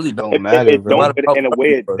 They really don't matter, It bro. don't, but in a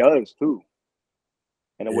way it bro. does too.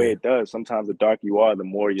 In a way it does. Sometimes the darker you are, the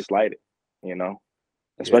more you slight it. You know,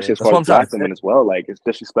 especially as far as black women as well. Like it's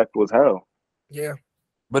disrespectful as hell. Yeah.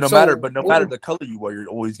 But no matter the color you are, you're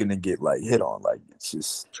always gonna get like hit on. Like it's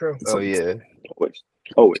just true.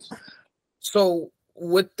 Always. So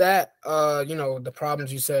with that, you know, the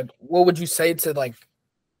problems you said, what would you say to like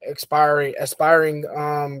aspiring,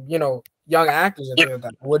 you know, young actors and things like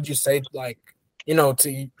that? What would you say, like, you know,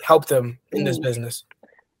 to help them in this business?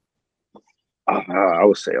 I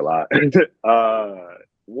would say a lot.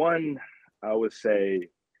 One, I would say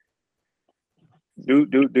do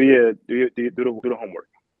the homework.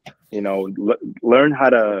 You know, learn how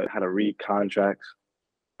to read contracts.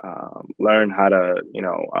 Learn how to, you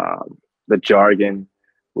know, the jargon.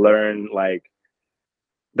 Learn like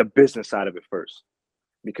the business side of it first,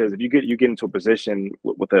 because if you get into a position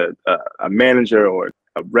with a manager or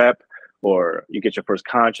a rep, or you get your first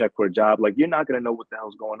contract for a job, like you're not gonna know what the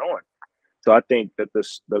hell's going on. So I think that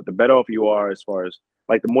the better off you are, as far as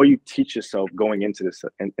like the more you teach yourself going into this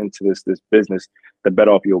business, the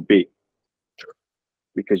better off you'll be,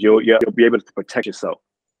 because you'll be able to protect yourself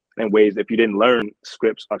in ways if you didn't learn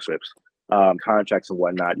contracts and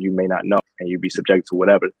whatnot, you may not know, and you'd be subject to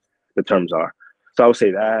whatever the terms are. So I would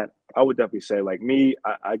say that. I would definitely say, like me,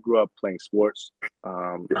 I grew up playing sports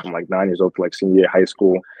from like 9 years old to like senior year of high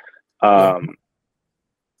school.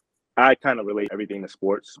 I kind of relate everything to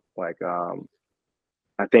sports. Like, I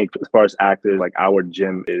think as far as actors, like our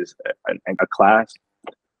gym is a class.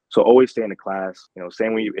 So always stay in the class. You know,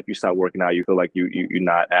 same way if you start working out, you feel like you're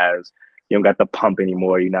not as, you don't got the pump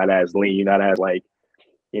anymore. You're not as lean. You're not as like,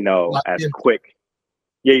 you know, as quick.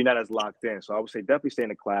 Yeah, you're not as locked in. So I would say definitely stay in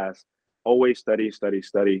the class. Always study.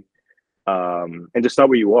 And just start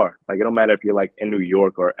where you are. Like, it don't matter if you're like in New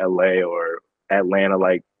York or LA or Atlanta.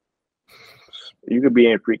 Like, you could be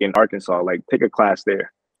in freaking Arkansas. Like, take a class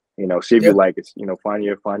there. You know, see if you like it. You know, find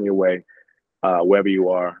your way wherever you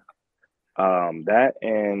are. That,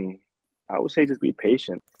 and I would say just be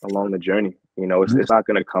patient along the journey. You know, it's not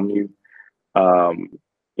gonna come to you.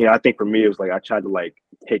 You know, I think for me it was like I tried to like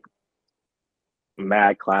take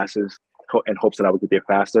mad classes in hopes that I would get there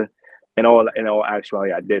faster. In all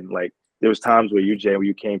actuality, I didn't. Like, there was times where where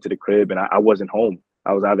you came to the crib and I wasn't home.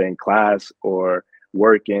 I was either in class or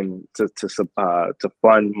working to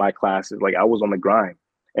fund my classes. Like, I was on the grind.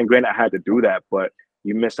 And granted, I had to do that, but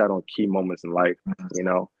you miss out on key moments in life. You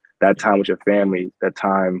know, that time with your family, that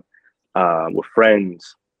time with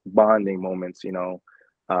friends, bonding moments. You know,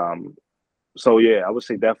 so yeah, I would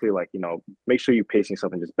say definitely, like, you know, make sure you pacing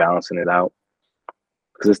yourself and just balancing it out,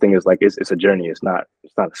 because this thing is like it's a journey. It's not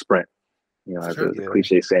a sprint. You know, as the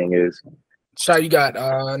cliche saying is. So you got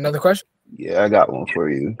another question? Yeah, I got one for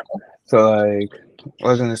you. So, like, what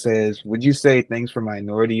I was gonna say is, would you say things for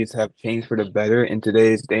minorities have changed for the better in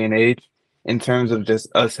today's day and age, in terms of just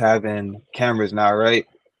us having cameras now, right?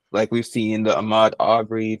 Like we've seen the Ahmaud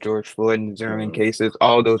Arbery, George Floyd, and Zimmerman cases,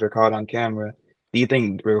 all those are caught on camera. Do you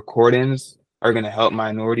think recordings are gonna help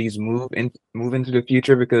minorities move into the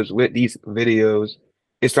future? Because with these videos,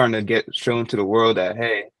 it's starting to get shown to the world that,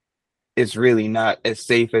 hey, it's really not as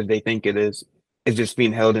safe as they think it is. It's just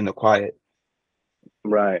being held in the quiet.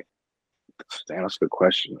 Right. Damn, that's a good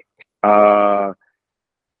question. I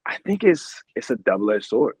think it's a double-edged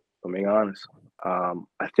sword, if I'm being honest. I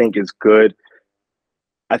think it's good.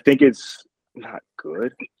 I think it's not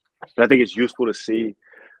good, but I think it's useful to see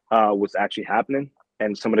what's actually happening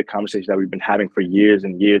and some of the conversations that we've been having for years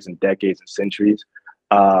and years and decades and centuries.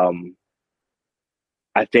 I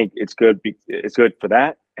think it's good. It's good for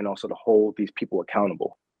that, and also to hold these people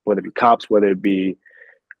accountable, whether it be cops, whether it be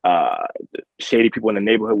shady people in the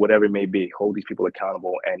neighborhood, whatever it may be. Hold these people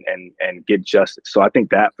accountable and get justice. So I think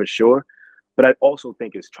that for sure. But I also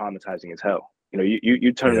think it's traumatizing as hell. You know,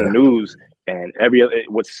 you turn the news, and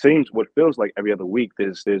what feels like every other week,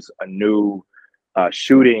 there's a new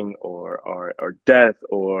shooting or death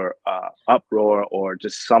or uproar or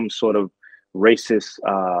just some sort of racist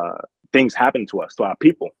things happen to us, to our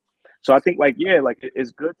people. So I think, like,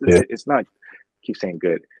 it's good. It's not, keep saying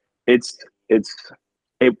good. It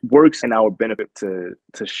works in our benefit to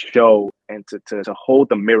show and to hold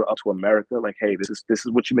the mirror up to America. Like, hey, this is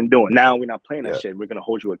what you've been doing. Now we're not playing that shit. We're gonna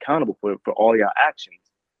hold you accountable for all your actions.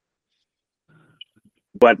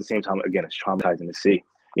 But at the same time, again, it's traumatizing to see.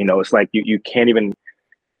 You know, it's like you can't even.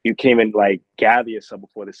 you can't even like gather yourself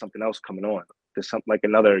before there's something else coming on. There's something like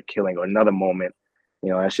another killing or another moment.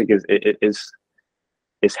 That shit is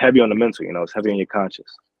it's heavy on the mental. It's heavy on your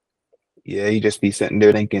conscious. Yeah, you just be sitting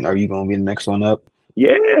there thinking, are you gonna be the next one up?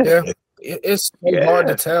 Yeah. It's so hard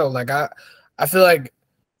to tell. Like I feel like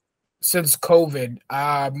since COVID,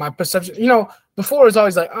 my perception, before it was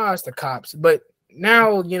always like, it's the cops, but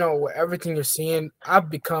now, everything you're seeing, I've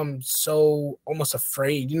become so almost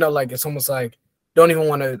afraid. Like it's almost like I don't even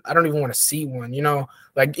want to see one.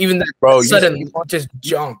 Like even that sudden just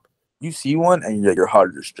jump. You see one and your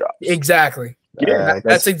heart just drops. Exactly. Yeah,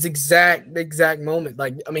 that's the exact moment.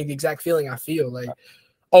 Like the exact feeling I feel. Like,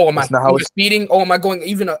 oh, am I speeding? Oh, am I going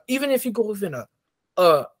even if you go within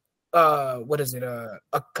a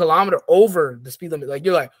kilometer over the speed limit, like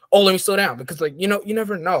you're like, oh, let me slow down, because like you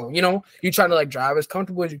never know. You're trying to like drive as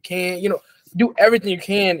comfortable as you can. Do everything you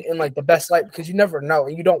can in like the best light, because you never know,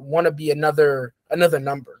 and you don't want to be another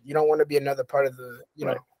number. You don't want to be another part of the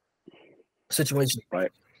situation.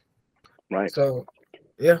 Right. So,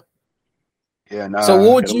 yeah. Yeah. No. So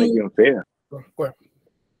what would it'll make you unfair.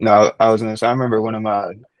 No, I was gonna say, I remember one of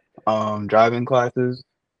my driving classes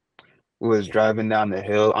was driving down the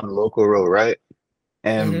hill on the local road, right?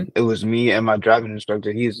 And it was me and my driving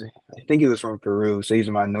instructor. I think he was from Peru, so he's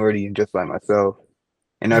a minority, just like myself.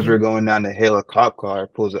 And as we're going down the hill, a cop car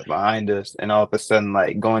pulls up behind us, and all of a sudden,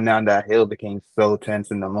 like going down that hill became so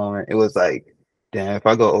tense in the moment. It was like, damn, if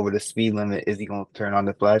I go over the speed limit, is he gonna turn on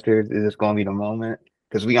the flashers? Is this gonna be the moment?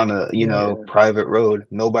 Because we on a private road,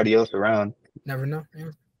 nobody else around. Never know.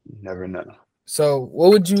 Yeah. Never know. So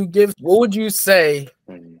what would you say?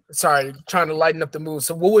 Sorry, trying to lighten up the mood.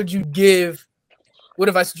 So what advice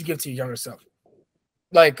would you give to your younger self?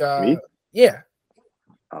 Like me? Yeah.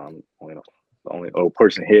 The only old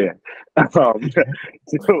person here.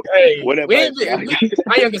 Hey,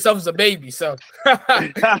 my younger self is a baby, so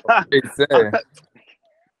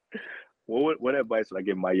what advice would I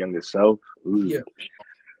give my younger self? Ooh. Yeah.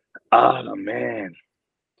 Oh man.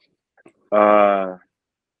 I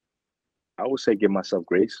would say give myself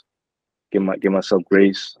grace. Give myself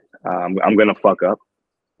grace. I'm gonna fuck up.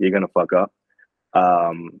 You're gonna fuck up.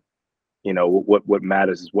 What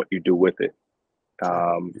matters is what you do with it.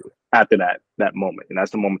 After that moment, and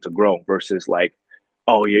that's the moment to grow. Versus like,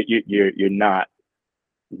 oh, you're not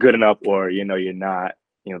good enough, or you're not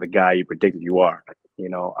the guy you predicted you are.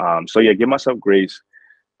 So yeah, give myself grace.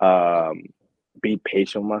 Be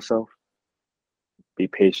patient with myself. Be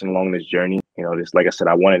patient along this journey. Just like I said,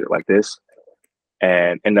 I wanted it like this,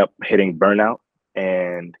 and end up hitting burnout.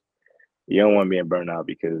 And you don't want to be in burnout,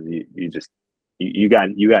 because you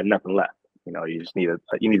got nothing left. You just need to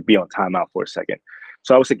be on timeout for a second.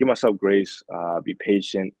 So I would say give myself grace, be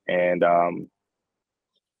patient, and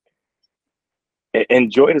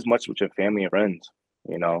enjoy it as much with your family and friends.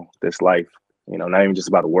 This life. Not even just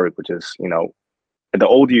about the work, but just the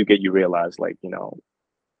older you get, you realize like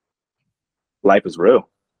life is real.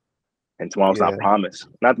 And tomorrow's not promised.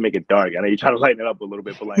 Not to make it dark. I know you're trying to lighten it up a little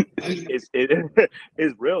bit, but like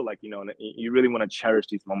it's real. Like, you really want to cherish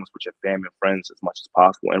these moments with your family and friends as much as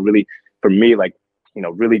possible. And really, for me, like,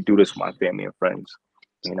 really do this with my family and friends.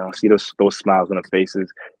 See those smiles on their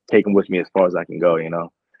faces, take them with me as far as I can go.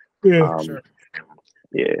 Yeah, sure.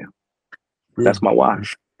 Yeah, that's my why.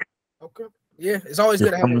 Okay. Yeah, it's always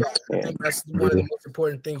good to have a why. I think that's one of the most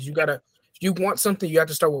important things. If you want something, you have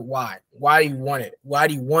to start with why. Why do you want it? Why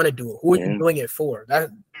do you want to do it? Who are you doing it for?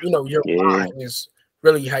 That your why is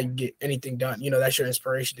really how you get anything done. That's your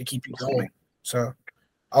inspiration to keep you going. So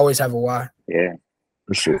always have a why. Yeah.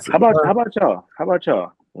 How about y'all?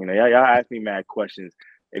 Y'all ask me mad questions.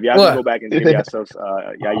 If y'all can go back and give yourselves,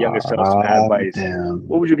 y'all younger selves some advice,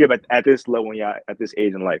 what would you give at this level when y'all at this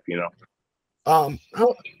age in life? I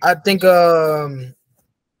think I'm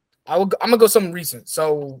gonna go something recent.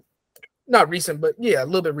 So not recent, but yeah, a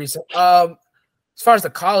little bit recent. As far as the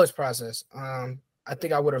college process, I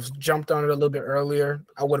think I would have jumped on it a little bit earlier.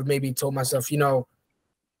 I would have maybe told myself,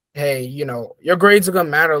 hey, your grades are gonna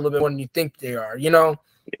matter a little bit more than you think they are.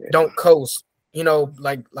 Don't coast.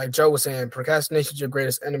 Like Joe was saying, procrastination is your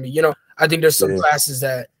greatest enemy. I think there's some classes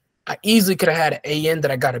that I easily could have had an A in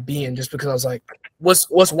that I got a B in, just because I was like,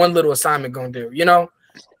 what's one little assignment gonna do?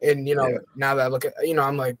 And now that I look at,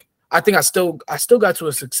 I'm like, I think I still got to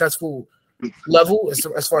a successful level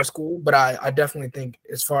as far as school, but I definitely think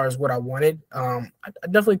as far as what I wanted, I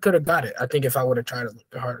definitely could have got it. I think if I would have tried a little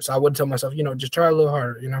bit harder. So I would tell myself, just try a little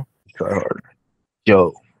harder, Try harder.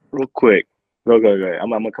 Yo. Real quick. Go ahead. I'm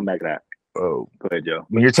gonna come back to that. Oh, go ahead, Joe.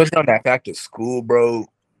 When you're touching on that fact of school, bro,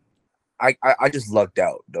 I just lucked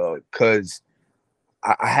out, dog, because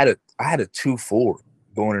I had a 2.4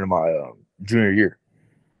 going into my junior year.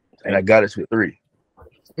 and I got it to a 3.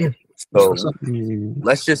 So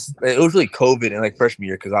let's just, it was really COVID and like freshman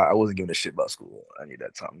year because I wasn't giving a shit about school. I need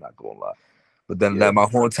that time, I'm not going to lie. But then that my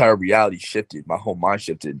whole entire reality shifted. My whole mind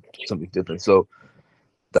shifted to something different. So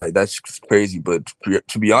that's crazy. But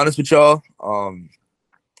to be honest with y'all,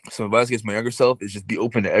 some advice against my younger self is just be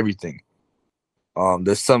open to everything.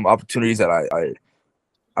 There's some opportunities that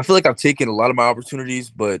I feel like I've taken a lot of my opportunities,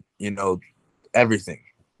 but everything,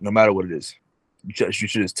 no matter what it is, you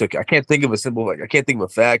should just took it. I can't think of a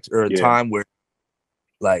fact or a time where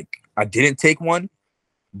like I didn't take one,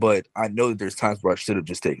 but I know that there's times where I should have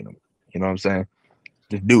just taken them. You know what I'm saying?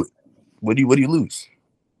 Just do it. What do you lose?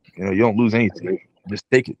 You don't lose anything. Just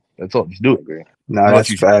take it. That's all. Just do it. No,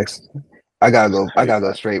 that's facts. I gotta go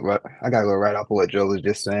straight. I gotta go right off of what Joe was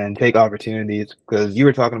just saying. Take opportunities, because you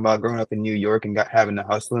were talking about growing up in New York and having to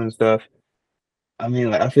hustle and stuff. I mean,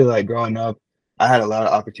 like, I feel like growing up, I had a lot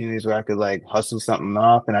of opportunities where I could like hustle something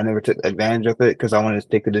off, and I never took advantage of it because I wanted to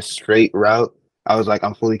stick to this straight route. I was like,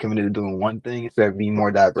 I'm fully committed to doing one thing instead of being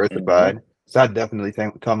more diversified. Mm-hmm. So I definitely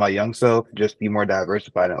tell my young self, just be more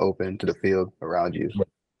diversified and open to the field around you.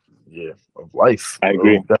 Yeah, of life. I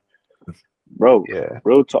agree. Bro,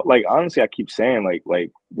 real talk. Like, honestly, I keep saying,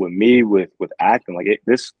 like with me with acting, like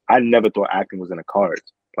I never thought acting was in the cards.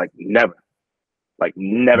 Like never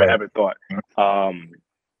ever thought.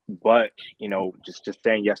 But just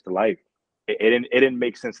saying yes to life. It didn't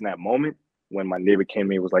make sense in that moment when my neighbor came to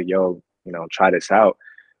me and was like, "Yo, try this out."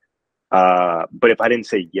 But if I didn't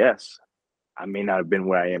say yes, I may not have been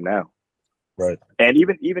where I am now. Right. And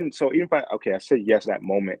even if I said yes that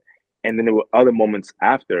moment. And then there were other moments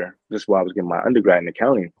after, just while I was getting my undergrad in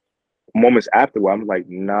accounting, moments after where I'm like,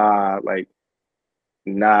 nah,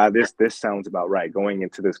 this sounds about right. Going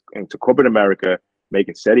into corporate America,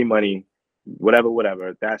 making steady money,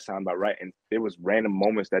 whatever, that sounds about right. And there was random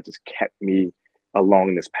moments that just kept me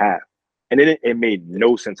along this path. And it made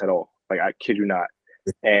no sense at all. Like, I kid you not.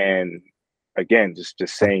 And again,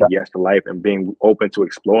 just saying yes to life and being open to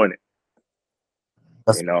exploring it.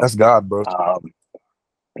 That's God, bro.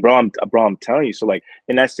 Bro, I'm telling you. So, like,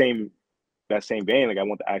 in that same vein, like, I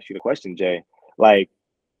want to ask you the question, Jay. Like,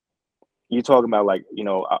 you talking about, like,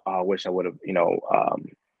 I wish I would have,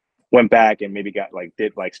 went back and maybe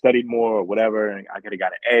studied more or whatever, and I could have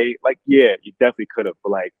got an A. Like, yeah, you definitely could have.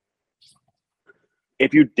 But like,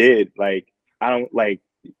 if you did, like, I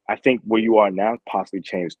think where you are now possibly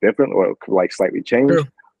changed different or could like slightly change. True.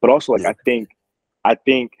 But also, like, I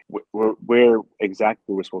think we're exactly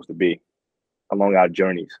where we're supposed to be along our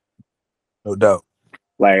journeys. No doubt.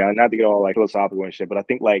 Like, not to get all like philosophical and shit, but I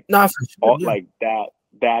think like like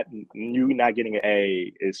that you not getting an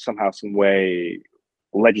A is somehow some way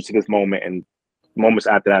led you to this moment, and moments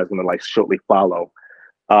after that is gonna like shortly follow.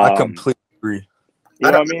 I completely agree.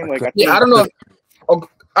 You know what I mean? Like, I don't know.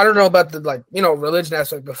 I don't know about the religion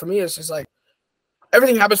aspect, but for me, it's just like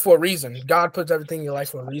everything happens for a reason. God puts everything in your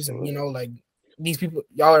life for a reason. Like, these people,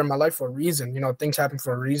 y'all are in my life for a reason. Things happen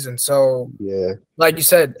for a reason. So, like you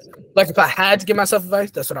said, like, if I had to give myself advice,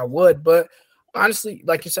 that's what I would. But honestly,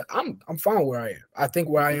 like you said, I'm fine where I am. I think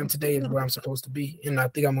where I am today is where I'm supposed to be, and I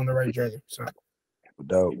think I'm on the right journey. So,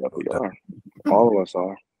 no doubt. All of us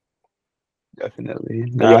are. Definitely.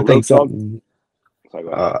 No, I think something.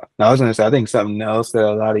 I was gonna say, I think something else that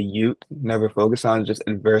a lot of youth never focus on is just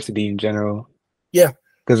adversity in general. Yeah.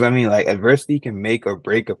 Because, I mean, like, adversity can make or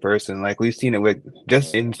break a person. Like, we've seen it with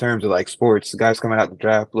just in terms of like sports, guys coming out the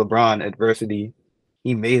draft. LeBron, adversity,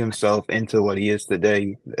 he made himself into what he is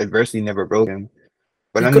today. Adversity never broke him.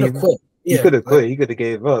 But he could have quit. He could have quit. He could have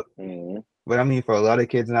gave up. Mm-hmm. But I mean, for a lot of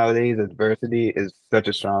kids nowadays, adversity is such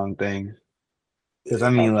a strong thing. Because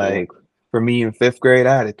I mean, like, for me in 5th grade,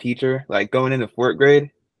 I had a teacher. Like, going into 4th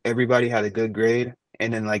grade, everybody had a good grade.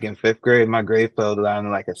 And then, like, in 5th grade, my grade fell down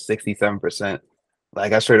to like a 67%.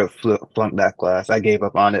 Like, I straight up flunked that class. I gave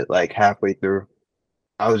up on it like halfway through.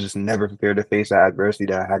 I was just never prepared to face that adversity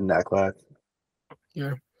that I had in that class.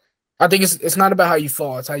 Yeah. I think it's not about how you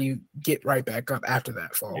fall. It's how you get right back up after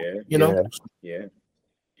that fall. Yeah. Yeah.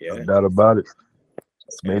 No doubt about it.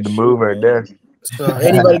 It's made the move right there. So,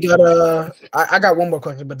 anybody got I got one more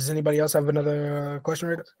question, but does anybody else have another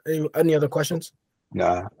question? Any other questions?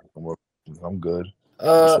 Nah. I'm good.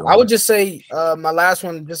 I would just say my last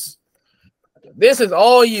one, this is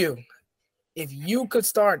all you. If you could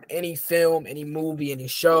start any film, any movie, any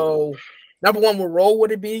show, number one, what role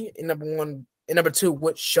would it be? And number two,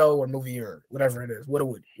 what show or movie or whatever it is, what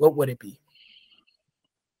would it be?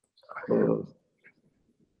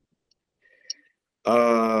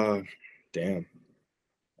 Damn.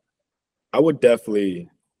 I would definitely.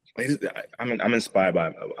 I'm inspired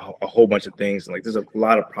by a whole bunch of things. Like, there's a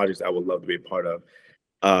lot of projects I would love to be a part of.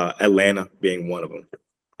 Atlanta being one of them.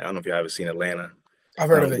 I don't know if y'all ever seen Atlanta. I've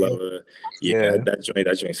heard of it. Yeah,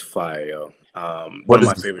 that joint's fire, yo. What One of is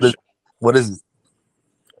my favorite shows. What is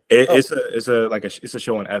It's a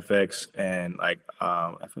show on FX and like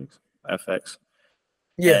FX.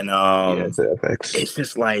 Yeah. And it's FX. it's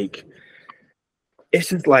just like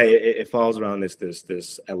it falls around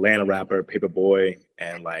this Atlanta rapper Paperboy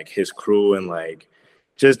and like his crew, and like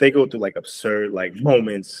just they go through like absurd like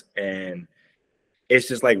moments, and it's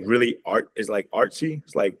just like really it's like artsy.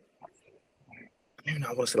 It's like, I don't know,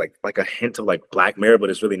 I want to say like a hint of like Black Mirror, but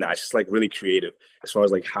it's really not. It's just like really creative as far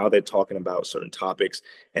as like how they're talking about certain topics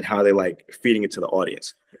and how they like feeding it to the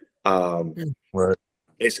audience. Right.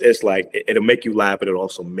 It's like it'll make you laugh, but it'll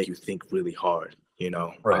also make you think really hard, you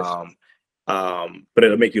know. Right. But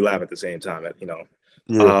it'll make you laugh at the same time, you know.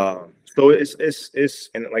 Yeah. So it's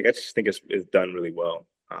and like I just think it's done really well.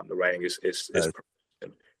 The writing is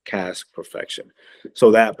cast perfection.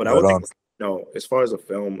 So that, but I would think, no, as far as a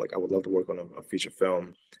film, like I would love to work on a feature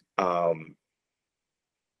film. I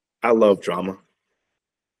love drama.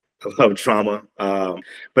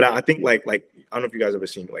 But I think like I don't know if you guys ever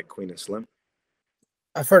seen like Queen and Slim.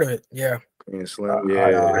 I've heard of it. Yeah. Queen and Slim.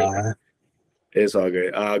 Yeah. It's all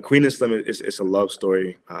good. Queen and Slim it's a love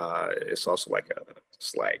story. It's also like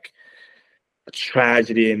a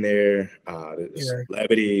tragedy in there. The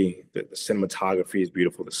celebrity, the cinematography is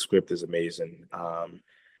beautiful. The script is amazing.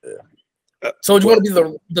 So would you want to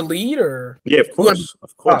be the lead, or? Yeah, of course.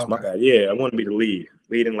 Oh, my bad. Yeah, I want to be the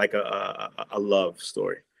lead in like a love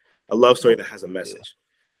story, that has a message,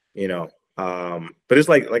 you know. But it's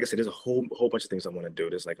like I said, there's a whole bunch of things I want to do.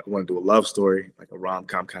 There's like I want to do a love story, like a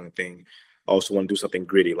rom-com kind of thing. I also want to do something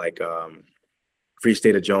gritty, like Free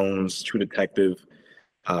State of Jones, True Detective.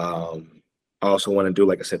 I also want to do,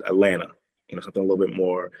 like I said, Atlanta. You know, something a little bit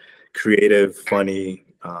more creative, funny.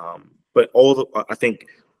 But I think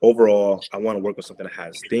overall, I want to work with something that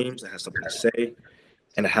has themes, that has something to say,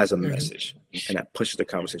 and it has a message, and that pushes the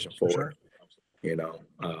conversation forward. You know,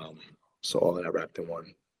 so all of that wrapped in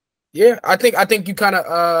one. Yeah, I think you kind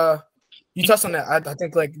of you touched on that. I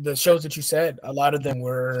think like the shows that you said, a lot of them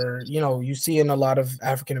were, you know, you see in a lot of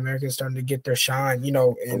African Americans starting to get their shine, you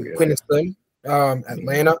know, in Queen and Slim,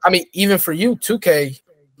 Atlanta. I mean, even for you, 2K,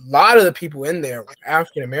 a lot of the people in there were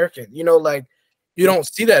African American, you know, like you don't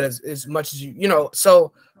see that as much as you know.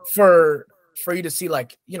 So for you to see,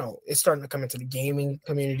 like, you know, it's starting to come into the gaming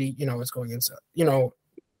community, you know, it's going into, you know,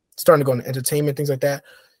 starting to go into entertainment, things like that.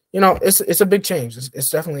 You know, it's a big change. It's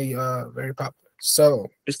definitely very popular. So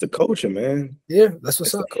it's the culture, man. Yeah, that's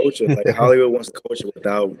what's up. The culture, like Hollywood wants the culture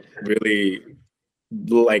without really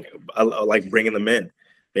like bringing them in.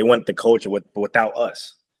 They want the culture without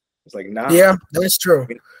us. It's like, nah. Yeah, that's true.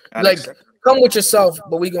 Like, come with yourself,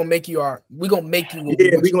 but we gonna make you. Yeah, we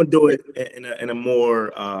gonna do it in a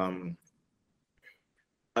more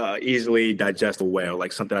easily digestible way, or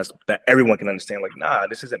like something that everyone can understand. Like, nah,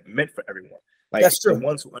 this isn't meant for everyone. Like, that's true. The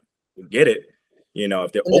ones who get it, you know,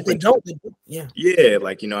 if they're open to it, yeah,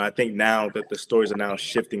 like, you know, I think now that the stories are now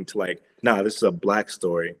shifting to like, nah, this is a Black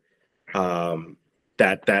story,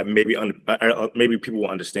 that maybe maybe people will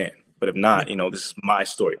understand, but if not, you know, this is my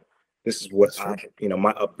story. This is what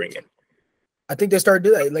my upbringing. I think they started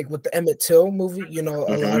doing that, like with the Emmett Till movie. You know,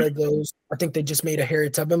 a lot of those. I think they just made a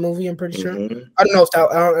Harriet Tubman movie. I'm pretty sure. I don't know if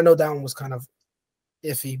I know that one was kind of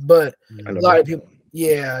iffy, but a lot of people.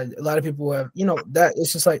 Yeah, a lot of people have. You know, that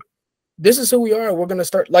it's just like, this is who we are. We're gonna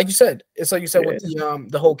start, like you said. It's like you said with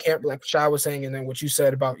the whole camp, like Shy was saying, and then what you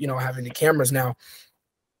said about, you know, having the cameras now.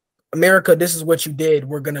 America, this is what you did.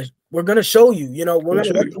 We're gonna show you. You know, we're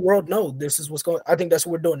gonna let the world know this is what's going. I think that's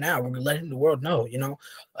what we're doing now. We're letting the world know. You know,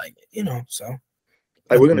 like, you know, so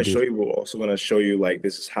like we're gonna show you. We're also gonna show you, like,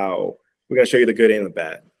 this is how we're gonna show you the good and the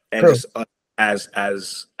bad, and just as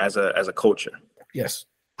a culture. Yes,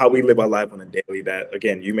 how we live our life on a daily. That,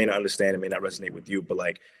 again, you may not understand, it may not resonate with you, but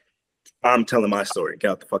like, I'm telling my story. Get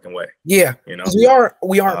out the fucking way. Yeah, you know, we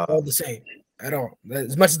aren't all the same at all.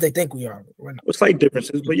 As much as they think we are. With slight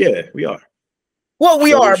differences, but yeah, we are. Well,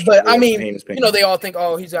 we are, but I mean, you know, they all think,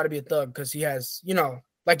 oh, he's got to be a thug because he has, you know,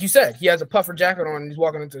 like you said, he has a puffer jacket on and he's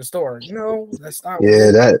walking into the store. You know, that's not.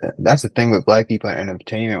 Yeah, that's the thing with Black people in the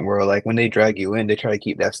entertainment world. Like, when they drag you in, they try to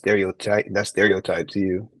keep that stereotype to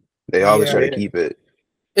you. They always try to keep it.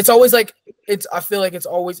 It's always like, I feel like it's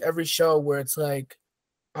always every show where it's like,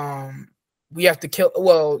 we have to kill.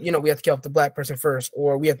 Well, you know, we have to kill off the Black person first,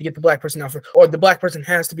 or we have to get the Black person out first, or the Black person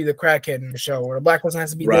has to be the crackhead in the show, or the Black person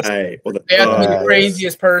has to be this. Or they have to be the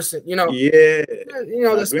craziest person. You know. Yeah. You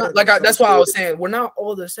know, that's not like that's why I was saying we're not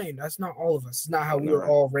all the same. That's not all of us. It's not how we were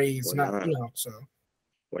all raised. Not, you know. So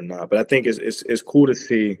we're not. But I think it's cool to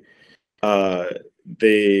see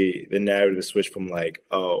the narrative switch from like,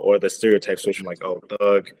 oh, or the stereotype switch from like, oh,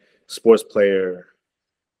 thug, sports player,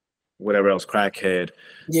 whatever else, crackhead,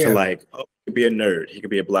 to like, oh, he could be a nerd, he could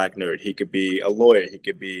be a black nerd, he could be a lawyer, he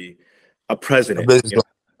could be a president, a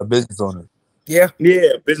business owner.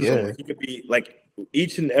 Business owner. He could be like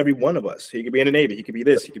each and every one of us. He could be in the Navy. He could be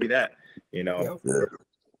this. He could be that. You know.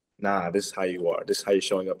 Nah, this is how you are. This is how you're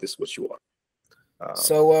showing up. This is what you are.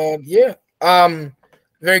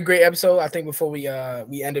 Very great episode. I think before we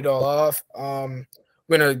end it all off, we're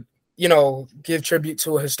gonna give tribute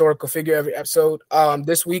to a historical figure every episode.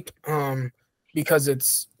 This week, because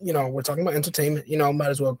it's we're talking about entertainment. Might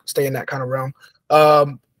as well stay in that kind of realm.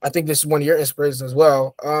 I think this is one of your inspirations as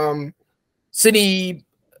well. Sydney,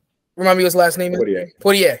 remind me what his last name is?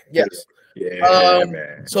 Poitier. Yes. Yeah,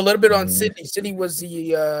 man. So a little bit on Sydney. Sydney was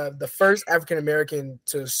the first African American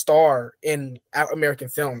to star in American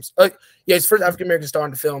films. He's first African American star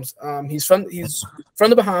in the films. He's from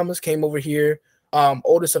the Bahamas. Came over here.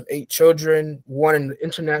 Oldest of 8 children. Won an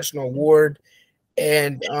international award,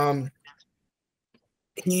 and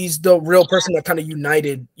he's the real person that kind of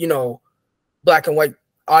united, black and white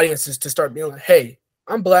audiences to start being like, hey,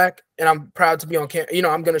 I'm black and I'm proud to be on camera.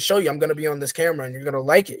 I'm going to show you, I'm going to be on this camera and you're going to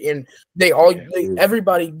like it. And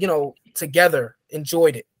everybody, together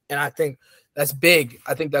enjoyed it. And I think that's big.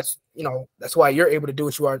 I think that's why you're able to do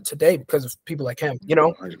what you are today, because of people like him,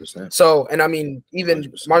 100%. So, and I mean, even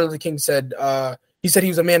 100%. Martin Luther King said, he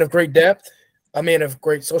was a man of great depth, a man of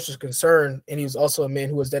great social concern. And he was also a man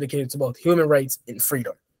who was dedicated to both human rights and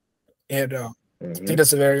freedom. And, I think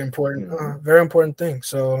that's a very important thing.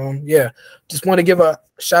 So just want to give a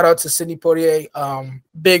shout out to Sidney Poitier.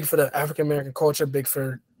 Big for the African American culture, big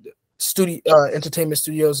for entertainment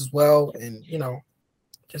studios as well, and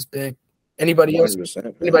just big. Anybody else?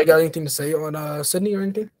 100%, anybody got anything to say on Sidney or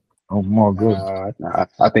anything? Oh, more good.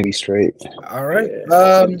 I think he's straight. All right.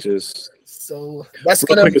 So that's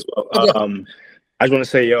real quick as well. I just want to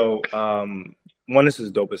say, one, this is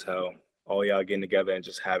dope as hell. All y'all getting together and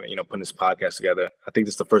just having, putting this podcast together. I think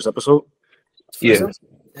this is the first episode. First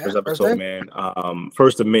episode, man.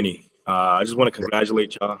 First of many. I just want to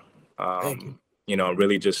congratulate y'all.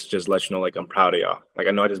 Really just let you know, like, I'm proud of y'all. Like,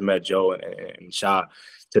 I know I just met Joe and Sha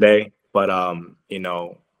today, but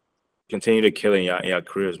continue to kill in your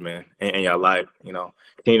careers, man, and your life.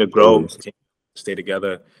 Continue to grow, continue to stay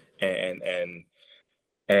together, and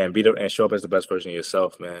show up as the best version of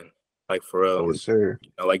yourself, man. Like, for real. Oh, sure.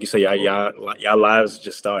 Like you say, y'all lives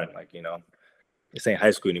just starting. Like, this ain't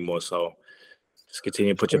high school anymore. So just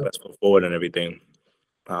continue to put your best foot forward and everything.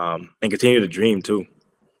 And continue to dream too.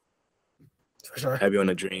 For sure. Have you on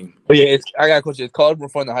a dream. Oh yeah, I got a question. Is college more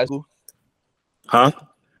fun than high school? Huh?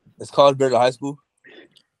 Is college better than high school?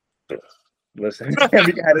 Listen, we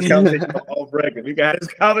can have this conversation off record. We got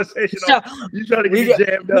this conversation you trying to get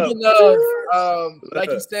jammed up.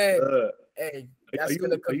 Like you said, hey, that's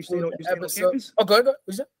going to conclude the episode. Oh, go ahead.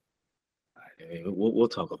 What's that? We'll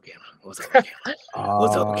talk off camera.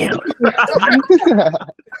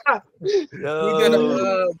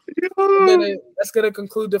 That's gonna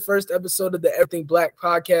conclude the first episode of the Everything Black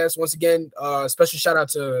podcast. Once again, special shout out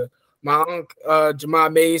to my uncle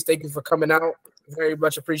Jamad Mays. Thank you for coming out. Very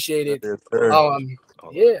much appreciated. That's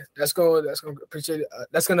gonna appreciate it.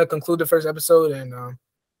 That's gonna conclude the first episode, and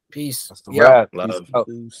peace. That's the wrap. Love. Peace out.